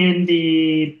interested in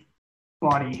the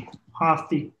body of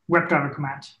the WebDriver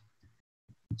command.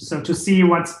 So to see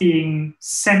what's being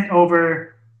sent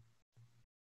over,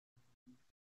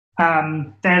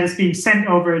 that is being sent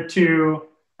over to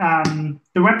the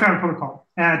WebDriver protocol,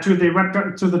 to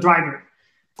the driver.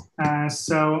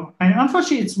 So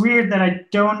unfortunately, it's weird that I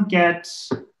don't get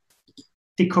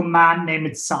the command name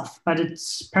itself, but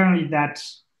it's apparently that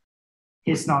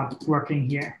is not working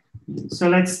here. So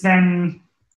let's then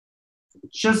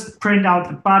just print out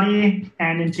the body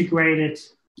and integrate it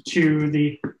to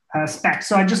the spec.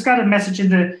 So I just got a message in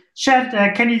the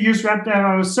chat, can you use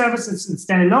WebdriverIO services in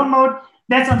standalone mode?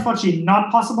 That's unfortunately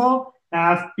not possible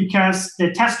because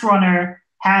the test runner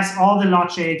has all the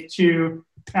logic to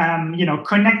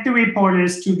connect the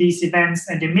reporters to these events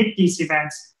and emit these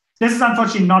events. This is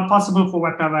unfortunately not possible for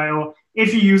WebdriverIO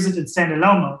if you use it in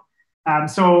standalone mode.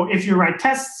 So if you write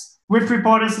tests with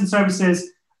reporters and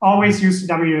services, always use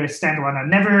the WDA standalone.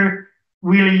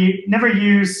 Never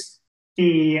use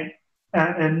a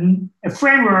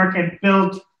framework and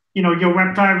build your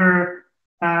WebDriver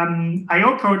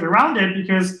IO code around it,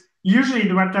 because usually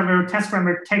the WebDriver test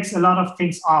framework takes a lot of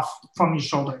things off from your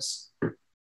shoulders.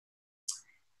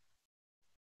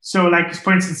 So like,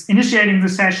 for instance, initiating the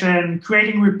session,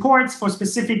 creating reports for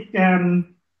specific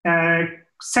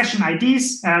session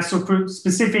IDs, so for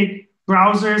specific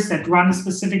browsers that run a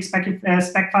specific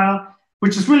spec file,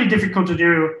 which is really difficult to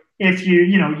do if you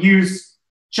use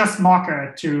just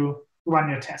Mocker to run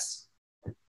your tests.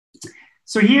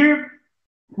 So here,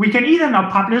 we can either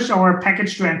now publish our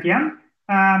package to NPM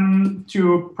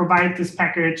to provide this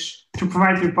package, to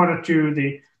provide the reporter to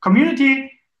the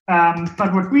community.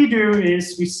 But what we do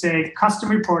is we say custom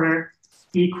reporter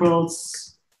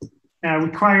equals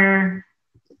require,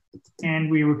 and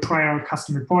we require our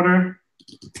custom reporter.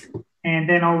 And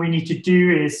then all we need to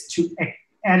do is to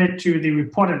add it to the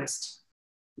reporter list.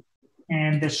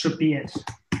 And this should be it.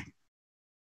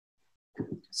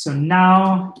 So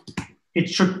now it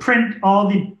should print all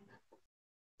the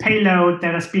payload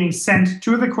that is being sent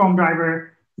to the Chrome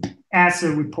driver as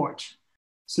a report.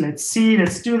 So let's see,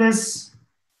 let's do this.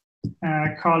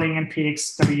 Calling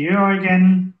npx WDA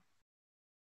again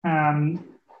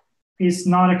is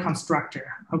not a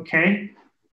constructor. Okay.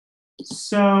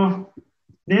 So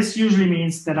this usually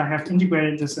means that I have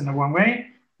integrated this in the wrong way.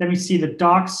 Let me see the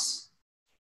docs.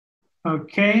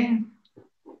 Okay.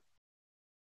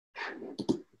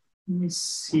 Let me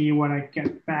see what I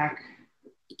get back.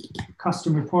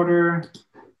 Custom reporter,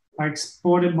 our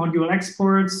exported module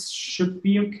exports should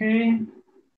be okay.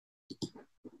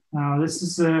 Now, this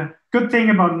is a good thing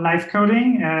about live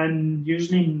coding and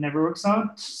usually never works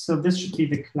out. So this should be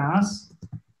the class.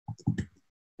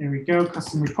 There we go,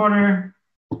 custom reporter.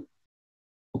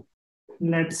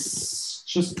 Let's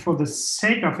just, for the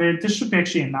sake of it, this should be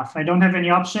actually enough. I don't have any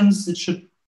options. It should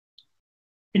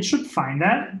find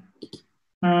that.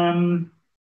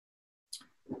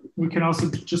 We can also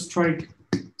just try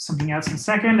something else in a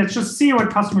second. Let's just see what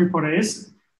custom reporter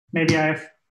is. Maybe I've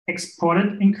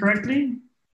exported incorrectly.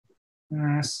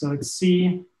 So let's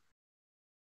see.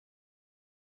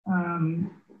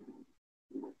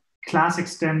 Class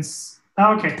extends.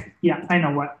 Oh, okay, yeah, I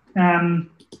know what.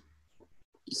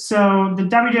 So the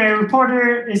WDA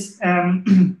reporter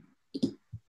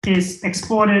is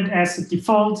exported as a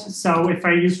default. So if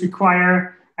I use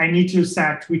require, I need to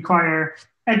set require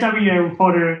at WDA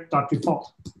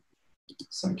reporter.default.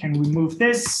 So I can remove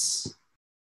this.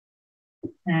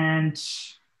 And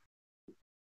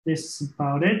this is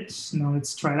about it. Now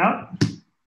let's try it out.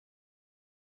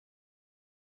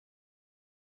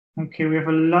 Okay, we have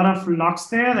a lot of logs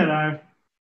there that are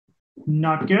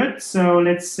not good. So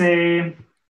let's say,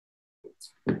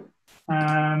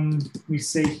 we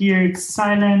say here it's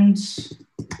silent.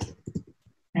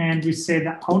 And we say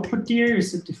the output dir,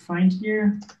 is it defined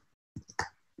here?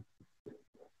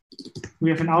 We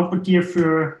have an output dir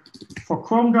for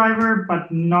Chrome driver,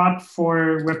 but not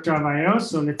for WebdriverIO.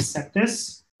 So let's set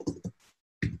this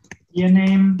dir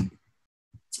name.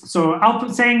 So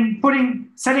output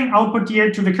setting output dir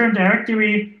to the current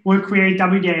directory will create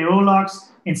WDIO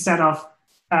logs instead of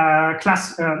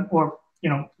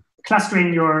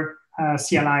clustering your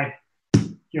CLI,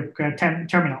 your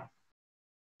terminal.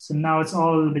 So now it's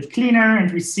all a little bit cleaner,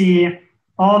 and we see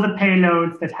all the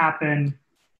payloads that happen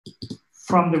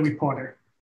from the reporter.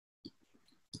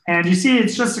 And you see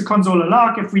it's just a console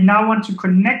log. If we now want to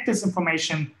connect this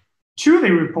information to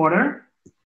the reporter,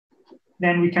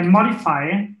 then we can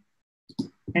modify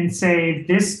and say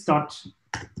this dot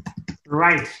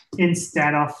write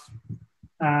instead of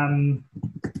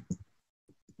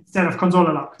console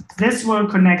log. This will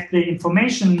connect the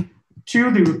information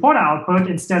to the reporter output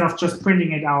instead of just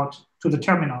printing it out to the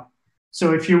terminal.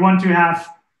 So if you want to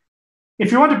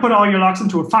put all your logs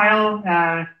into a file,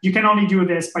 you can only do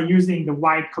this by using the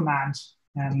write command.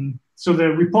 So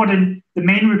the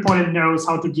main reporter knows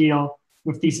how to deal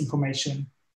with this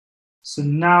information. So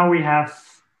now we have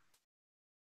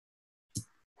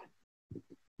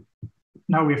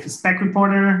a spec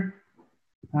reporter.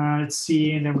 Let's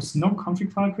see, there was no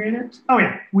config file created. Oh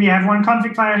yeah, we have one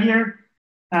config file here.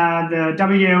 The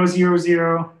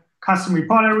WDO00 custom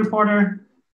reporter.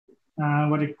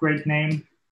 What a great name.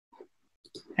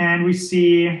 And we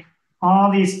see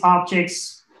all these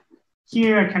objects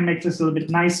here. I can make this a little bit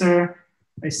nicer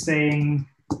by saying,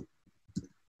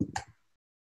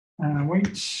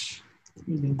 wait,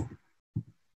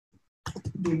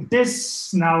 doing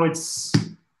this. Now it's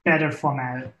better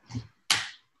formatted.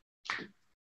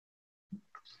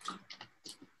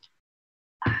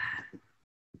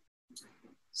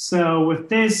 So with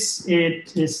this,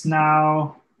 it is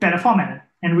now better formatted.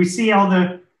 And we see all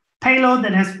the payload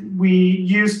that we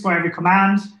use for every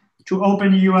command to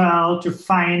open a URL, to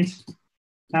find.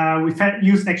 We've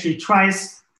used actually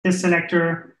twice this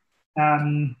selector,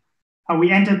 how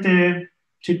we entered the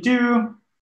to-do,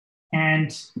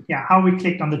 and yeah, how we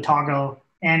clicked on the toggle,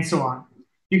 and so on.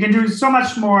 You can do so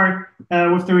much more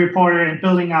with the reporter and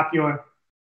building up your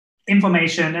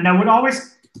information. And I would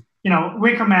always,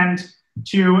 recommend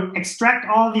to extract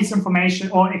all these information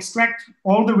or extract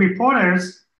all the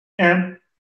reporters,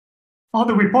 all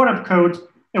the reporter code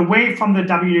away from the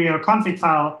WDO config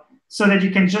file so that you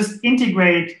can just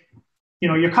integrate,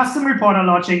 your custom reporter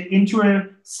logic into a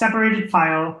separated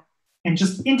file and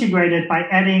just integrate it by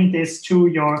adding this to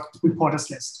your reporters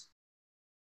list.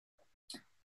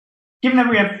 Given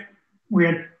that we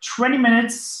are 20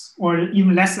 minutes or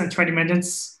even less than 20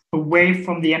 minutes away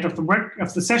from the end of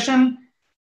the session,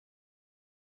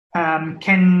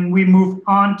 can we move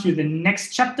on to the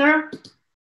next chapter?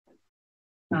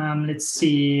 Let's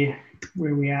see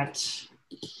where we're at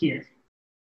here.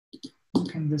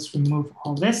 Can this remove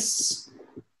all this?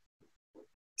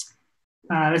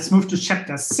 Let's move to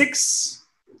chapter 6.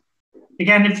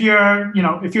 Again, if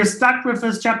you're stuck with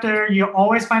this chapter, you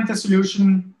always find the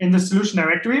solution in the solution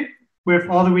directory with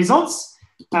all the results.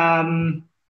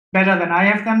 Better than I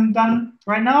have them done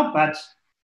right now, but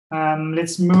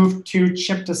let's move to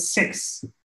chapter 6,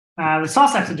 the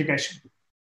source apps integration.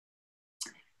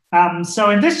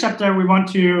 So in this chapter, we want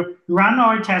to run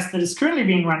our test that is currently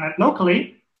being run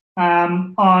locally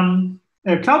on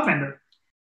a cloud vendor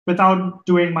without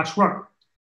doing much work.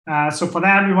 So for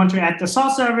that, we want to add the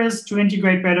source service to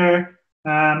integrate better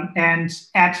and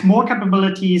add more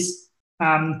capabilities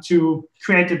to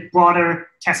create a broader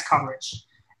test coverage.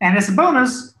 And as a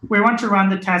bonus, we want to run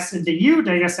the test in the EU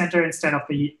data center instead of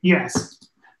the US.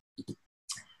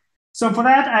 So for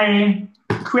that, I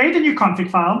create a new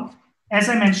config file. As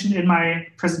I mentioned in my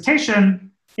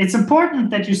presentation, it's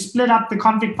important that you split up the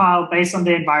config file based on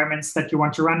the environments that you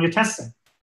want to run your test in.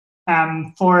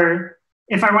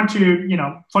 If I want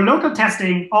to, for local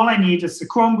testing, all I need is the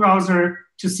Chrome browser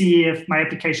to see if my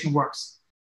application works.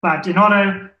 But in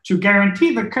order to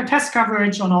guarantee the test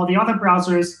coverage on all the other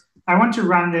browsers, I want to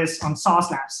run this on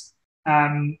Source Labs.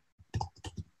 And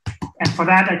for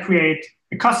that, I create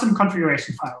a custom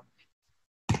configuration file.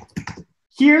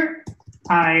 Here,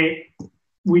 I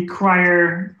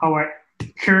require our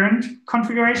current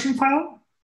configuration file,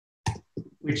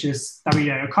 which is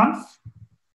WDIO-conf,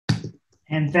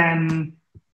 and then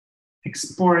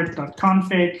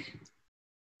export.config,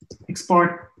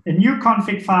 export a new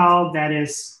config file that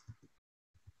is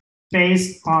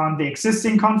based on the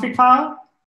existing config file,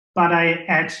 but I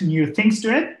add new things to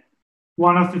it.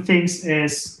 One of the things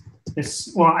is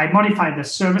this, well, I modify the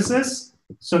services.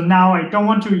 So now I don't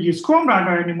want to use Chrome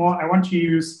driver anymore. I want to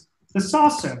use the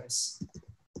source service,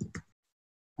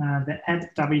 the add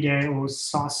WDIO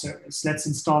source service. Let's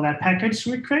install that package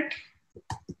real quick.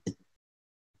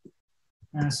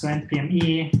 So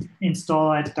npm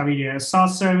install add WDIO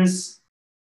source service.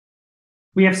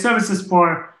 We have services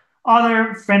for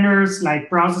other vendors like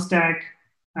BrowserStack,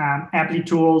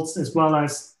 Applitools, as well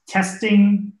as test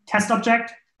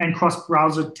object and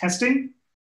cross-browser testing.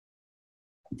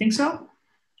 I think so.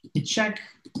 Let me check.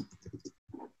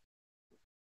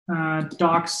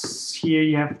 Docs, here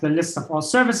you have the list of all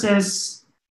services.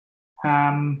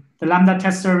 The Lambda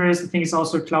test service, I think it's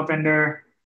also a cloud vendor.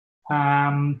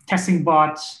 Testing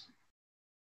bot,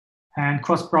 and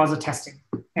cross-browser testing,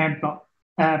 and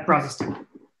BrowserStack.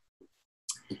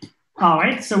 All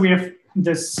right, so we have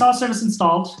the source service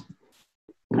installed.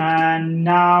 And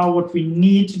now what we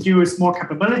need to do is more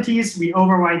capabilities. We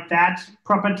override that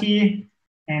property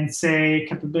and say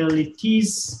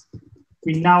capabilities.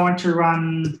 We now want to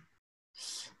run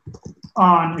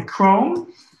on a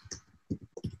Chrome.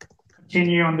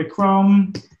 Continue on the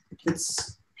Chrome.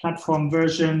 It's platform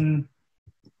version,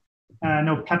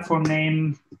 platform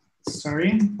name,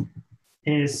 sorry,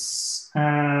 is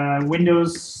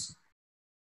Windows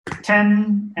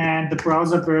 10, and the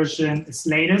browser version is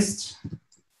latest.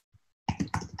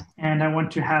 And I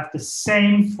want to have the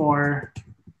same for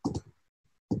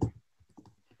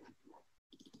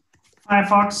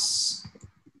Firefox,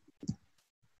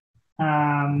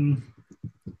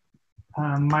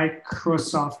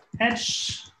 Microsoft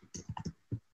Edge,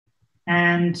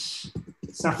 and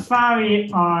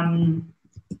Safari on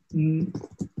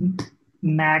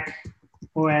Mac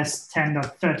OS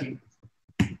 10.13.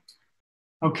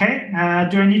 Okay,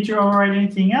 do I need to override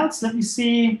anything else? Let me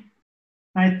see.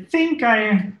 I think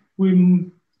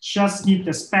we just need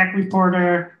the spec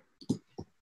reporter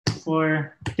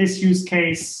for this use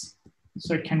case.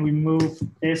 So I can remove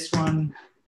this one.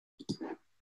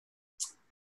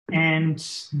 And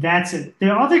that's it.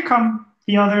 The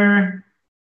other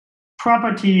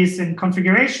properties and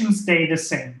configurations stay the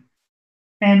same.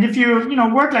 And if you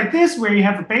work like this, where you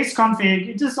have a base config,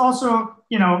 it is also,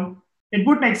 it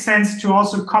would make sense to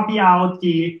also copy out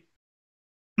the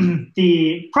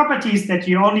properties that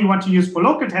you only want to use for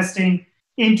local testing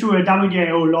into a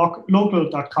WDIO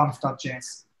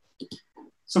local.conf.js.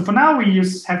 So for now, we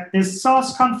have this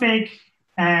source config,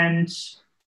 and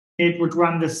it would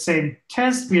run the same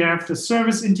test. We have the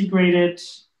service integrated,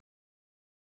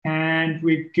 and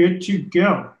we're good to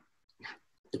go.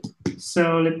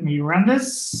 So let me run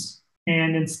this.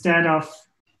 And instead of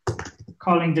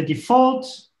calling the default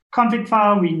config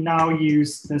file, we now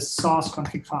use the source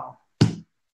config file.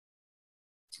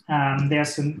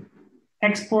 There's an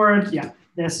export. Yeah,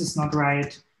 this is not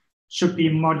right. Should be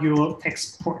module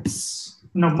exports.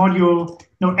 No,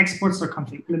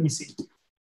 exports.config. Let me see.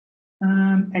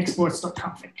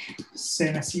 Exports.config.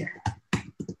 Same as here.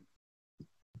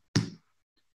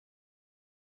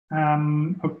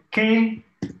 Okay.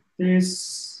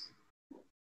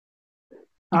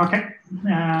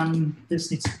 This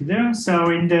needs to be there. So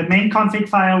in the main config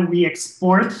file, we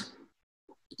export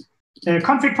the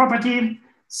config property.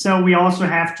 So we also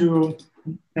have to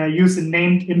use a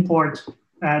named import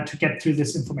to get through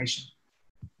this information.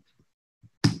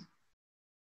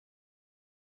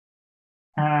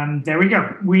 There we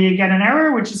go. We get an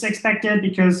error, which is expected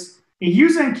because a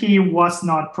user key was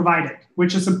not provided,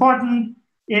 which is important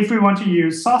if we want to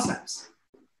use source apps.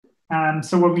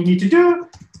 So what we need to do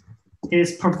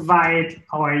is provide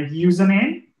our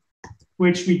username,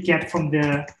 which we get from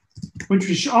which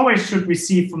we always should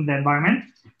receive from the environment.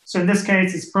 So in this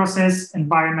case, it's process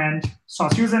environment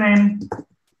source username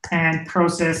and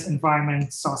process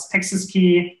environment source access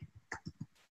key,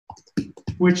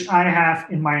 which I have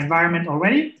in my environment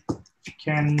already. You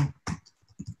can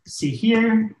see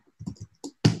here.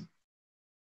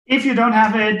 If you don't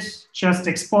have it, just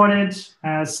export it,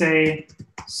 say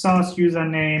source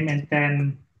username, and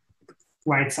then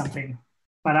write something.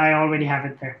 But I already have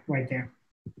it there, right there.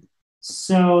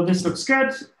 So this looks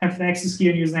good. Have the access key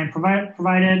and username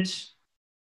provided.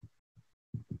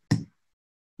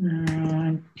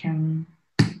 Can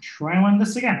try run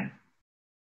this again.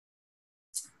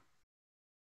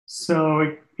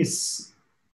 So it's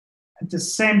at the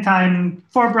same time,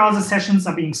 4 browser sessions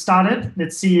are being started.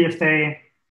 Let's see if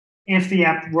the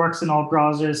app works in all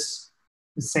browsers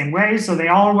the same way. So they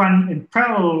all run in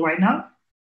parallel right now.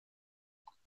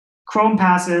 Chrome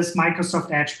passes,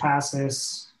 Microsoft Edge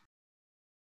passes.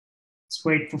 Let's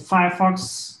wait for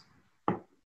Firefox.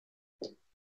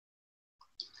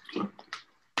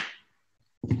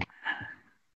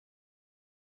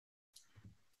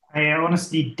 I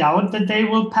honestly doubt that they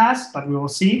will pass, but we will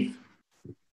see.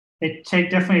 It take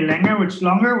definitely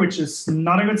longer, which is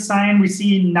not a good sign. We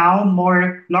see now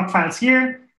more log files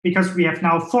here because we have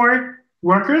now 4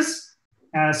 workers.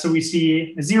 So we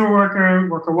see a 0 worker,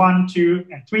 worker 1, 2,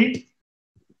 and 3.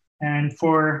 And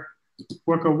for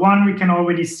worker 1, we can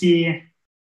already see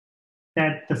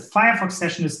that the Firefox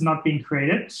session is not being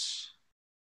created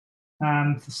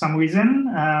for some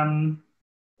reason.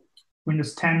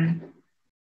 Windows 10.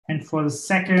 And for the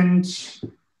second,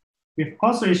 we have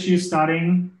also issues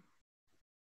starting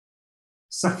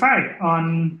Safari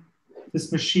on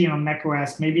this machine on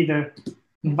macOS. Maybe the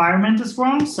environment is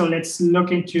wrong. So let's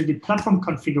look into the platform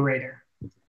configurator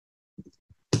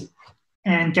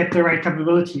and get the right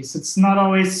capabilities. It's not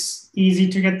always easy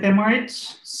to get them right.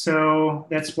 So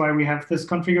that's why we have this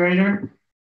configurator.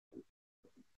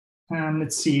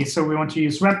 Let's see. So we want to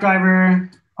use WebDriver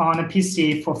on a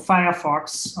PC for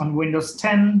Firefox on Windows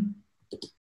 10.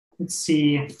 Let's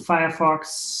see,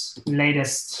 Firefox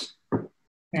latest,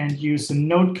 and use a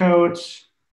node code.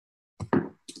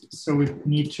 So we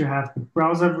need to have the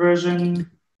browser version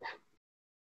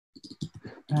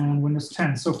and Windows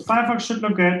 10. So Firefox should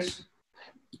look good.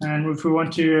 And if we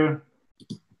want to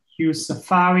use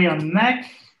Safari on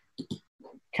Mac,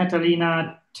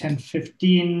 Catalina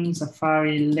 10.15,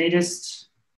 Safari latest.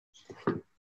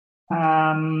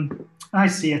 I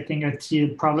see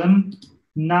the problem.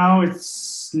 Now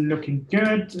it's looking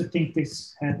good. I think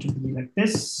this had to be like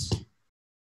this.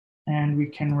 And we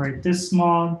can write this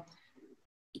small.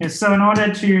 Yeah, so in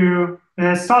order to,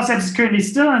 source apps is currently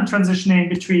still in transitioning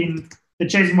between the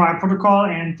JSON wire protocol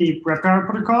and the WebDriver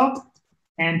protocol.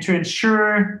 And to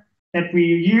ensure that we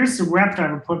use the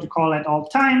WebDriver protocol at all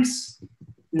times,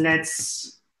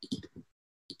 let's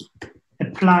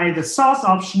apply the source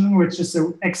option, which is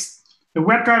the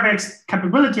WebDriver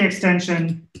capability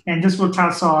extension. And this will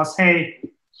tell source, hey,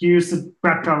 use the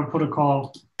WebDriver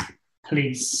protocol,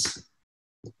 please.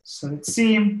 So let's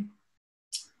see.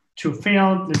 2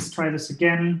 failed. Let's try this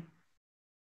again.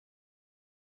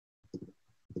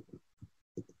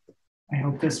 I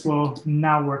hope this will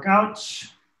now work out.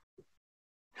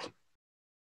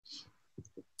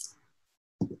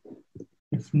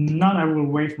 If not, I will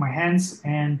wave my hands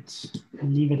and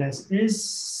leave it as is.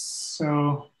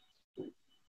 So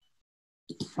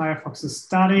Firefox is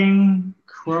starting,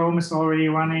 Chrome is already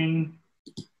running,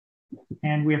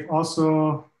 and we have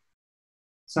also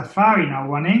Safari now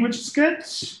running, which is good.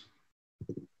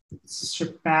 Let's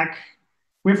ship back.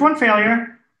 We have 1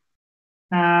 failure,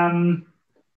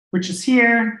 which is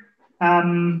here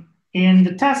in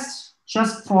the test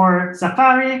just for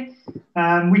Safari.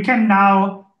 We can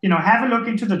now have a look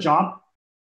into the job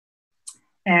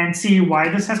and see why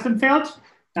this has been failed.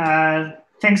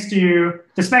 Thanks to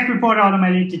the spec report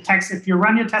automatically detects if you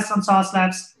run your tests on Source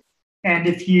Labs. And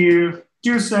if you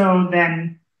do so,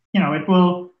 then it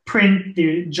will print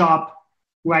the job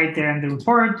right there in the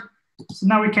report. So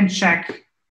now we can check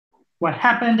what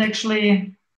happened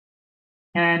actually.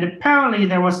 And apparently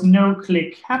there was no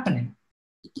click happening,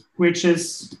 which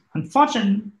is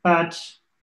unfortunate, but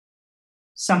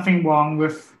something wrong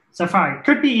with Safari.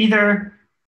 Could be either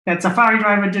that Safari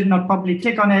driver did not properly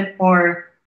click on it, or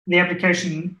the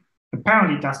application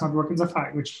apparently does not work in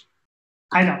Safari, which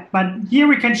I don't. But here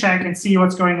we can check and see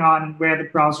what's going on, where the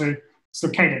browser is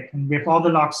located. And we have all the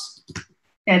logs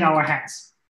at our hands.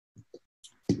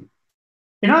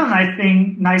 Another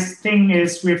nice thing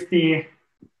is with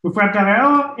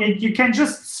WebdriverIO, you can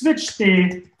just switch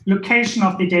the location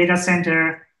of the data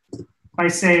center by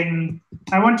saying,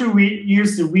 I want to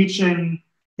use the region,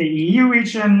 the EU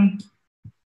region.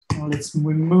 Well, let's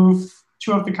remove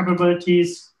 2 of the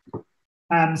capabilities.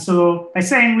 So by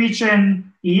saying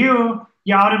region EU,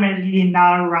 you automatically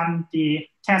now run the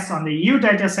test on the EU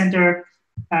data center.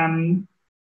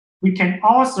 We can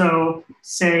also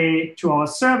say to our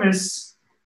service,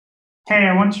 hey,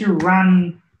 I want to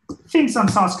run things on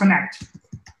Source Connect.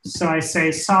 So I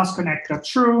say source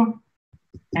connect.true,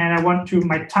 and I want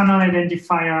my tunnel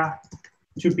identifier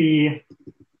to be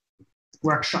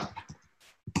workshop.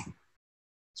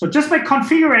 So just by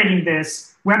configuring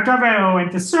this, WebdriverIO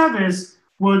and the service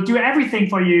will do everything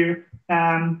for you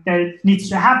that needs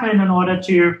to happen in order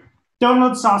to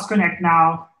download Source Connect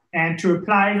now and to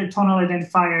apply the tunnel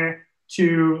identifier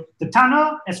to the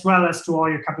tunnel, as well as to all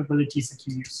your capabilities that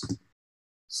you use.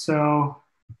 So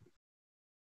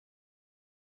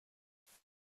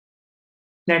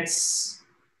let's,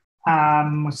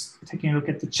 taking a look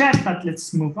at the chat, but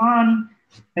let's move on.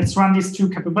 Let's run these 2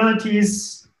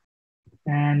 capabilities.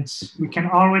 And we can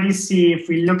already see, if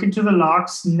we look into the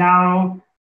logs now,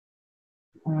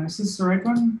 is this the right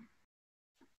one?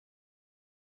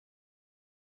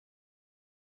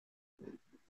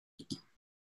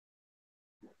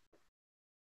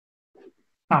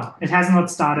 Oh, it has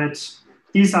not started.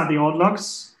 These are the old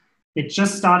logs. It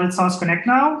just started Source Connect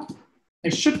now. I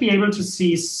should be able to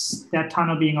see that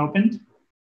tunnel being opened.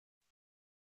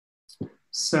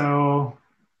 So,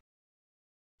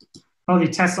 the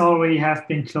tests already have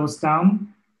been closed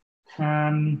down.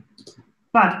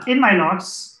 But in my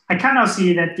logs, I can now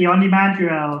see that the on-demand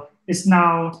URL is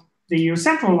now the EU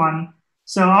central one.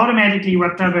 So automatically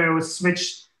WebdriverIO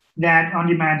switched that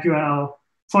on-demand URL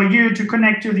for you to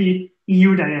connect to the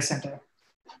EU data center.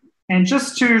 And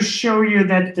just to show you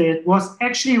that it was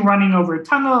actually running over a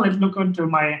tunnel, let's look into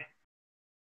it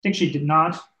actually did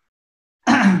not.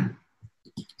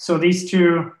 So these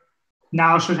 2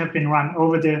 now should have been run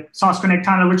over the Source Connect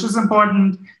tunnel, which is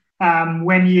important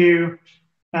when you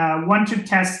want to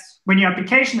test, when your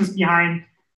application is behind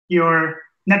your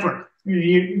network,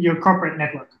 your corporate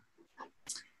network.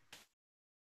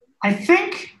 I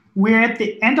think we're at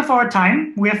the end of our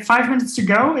time. We have 5 minutes to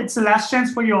go. It's the last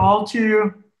chance for you all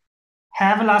to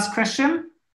have a last question,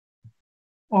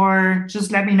 or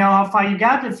just let me know how far you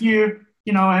got. If you,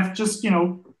 have just,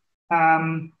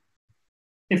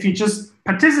 if you just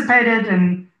participated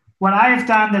in what I have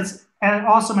done, that's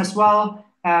awesome as well,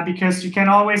 because you can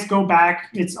always go back.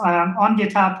 It's on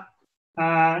GitHub,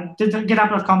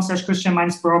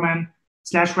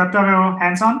 github.com/Christian-Bromann/WebdriverIO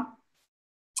hands-on.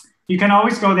 You can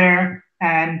always go there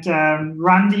and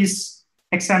run these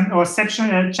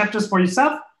chapters for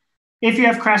yourself. If you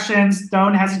have questions,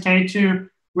 don't hesitate to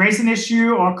raise an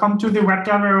issue or come to the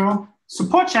WebdriverIO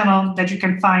support channel that you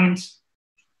can find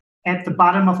at the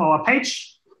bottom of our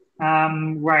page,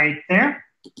 right there.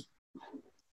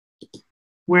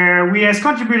 where we as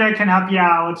contributor can help you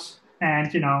out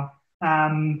and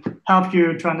help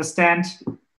you to understand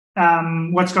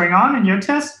what's going on in your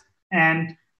test.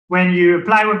 And when you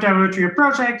apply WebdriverIO to your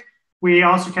project, we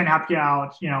also can help you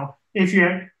out, if you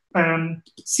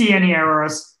see any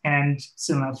errors and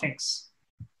similar things.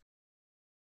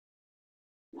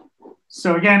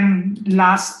 So again,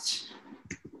 last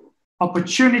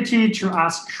opportunity to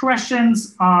ask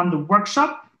questions on the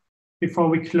workshop before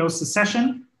we close the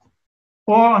session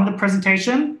or on the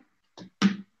presentation.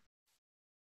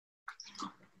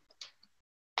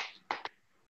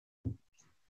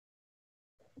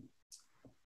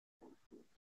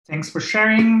 Thanks for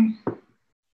sharing.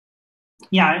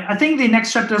 Yeah, I think the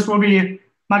next chapters will be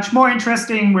much more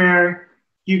interesting, where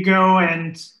you go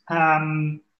and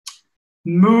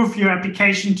move your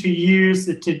application to use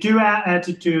the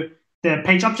the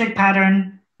page object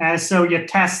pattern. So your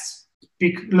tests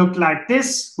look like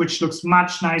this, which looks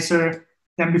much nicer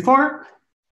than before.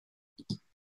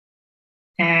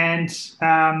 And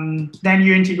then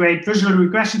you integrate visual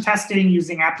regression testing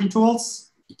using applitools.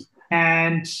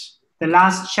 And the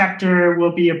last chapter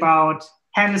will be about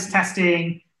headless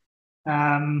testing.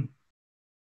 Can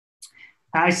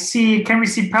we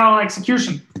see parallel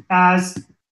execution? As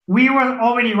we were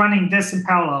already running this in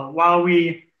parallel while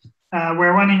we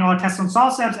were running our tests on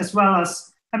source apps, as well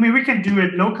as, we can do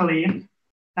it locally,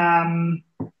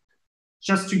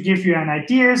 just to give you an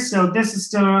idea. So this is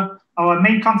still, our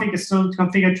main config is still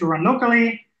configured to run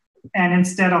locally. And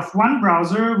instead of one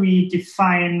browser, we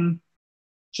define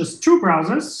just 2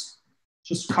 browsers.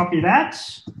 Just copy that.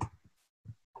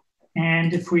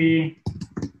 And if we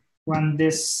run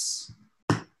this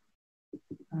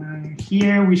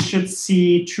here, we should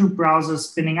see 2 browsers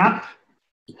spinning up.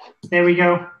 There we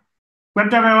go.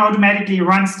 WebdriverIO automatically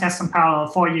runs tests in parallel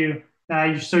for you,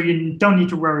 so you don't need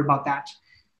to worry about that.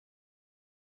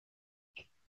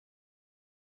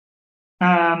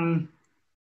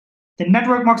 The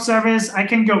network mock service, I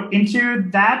can go into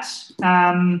that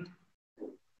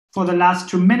for the last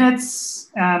 2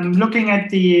 minutes. Looking at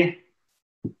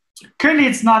currently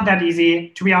it's not that easy,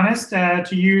 to be honest,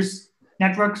 to use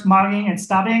network modeling and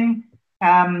stubbing.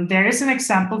 There is an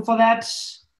example for that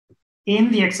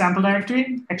in the example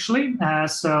directory, actually.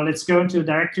 So let's go into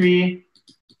directory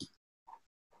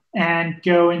and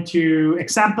go into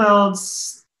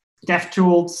examples,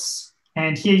 DevTools,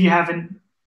 and here you have an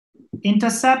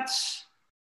intercept.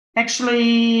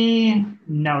 Actually,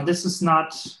 no, this is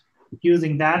not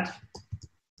using that.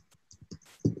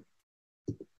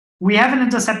 We have an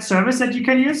intercept service that you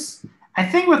can use. I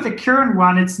think with the current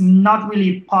one, it's not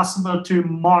really possible to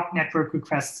mock network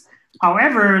requests.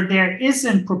 However, there is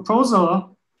a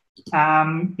proposal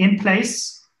in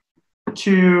place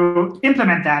to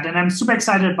implement that. And I'm super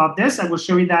excited about this. I will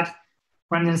show you that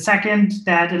in a second.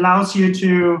 That allows you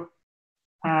to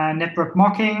network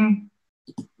mocking.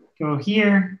 Go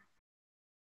here.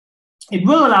 It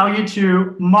will allow you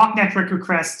to mock network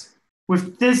requests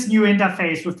with this new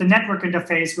interface, with the network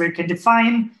interface, where you can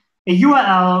define a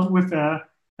URL with a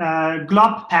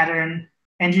glob pattern,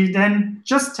 and you then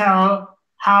just tell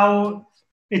how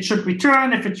it should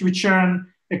return, if it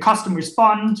return a custom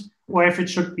response, or if it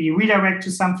should be redirect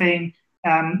to something,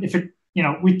 if it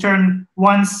return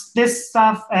once this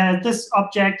stuff, this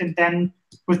object, and then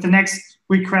with the next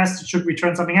request, it should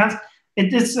return something else.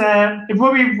 It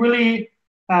will be really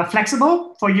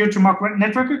flexible for you to mock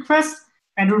network requests,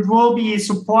 and it will be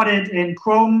supported in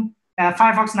Chrome,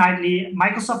 Firefox Nightly,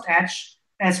 Microsoft Edge,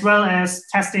 as well as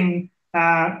testing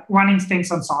running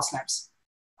things on Source Labs.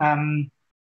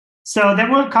 So that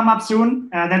will come up soon.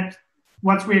 That's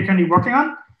what we're currently working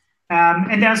on.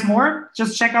 And there's more.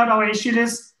 Just check out our issue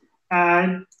list.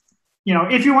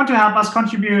 If you want to help us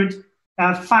contribute,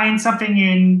 find something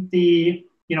in the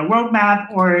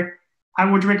roadmap, or I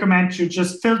would recommend to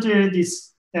just filter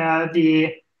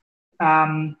the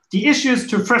issues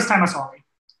to first timers only.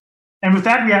 And with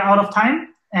that, we are out of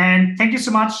time. And thank you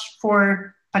so much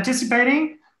for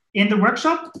participating in the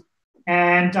workshop.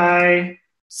 And I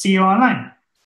see you online.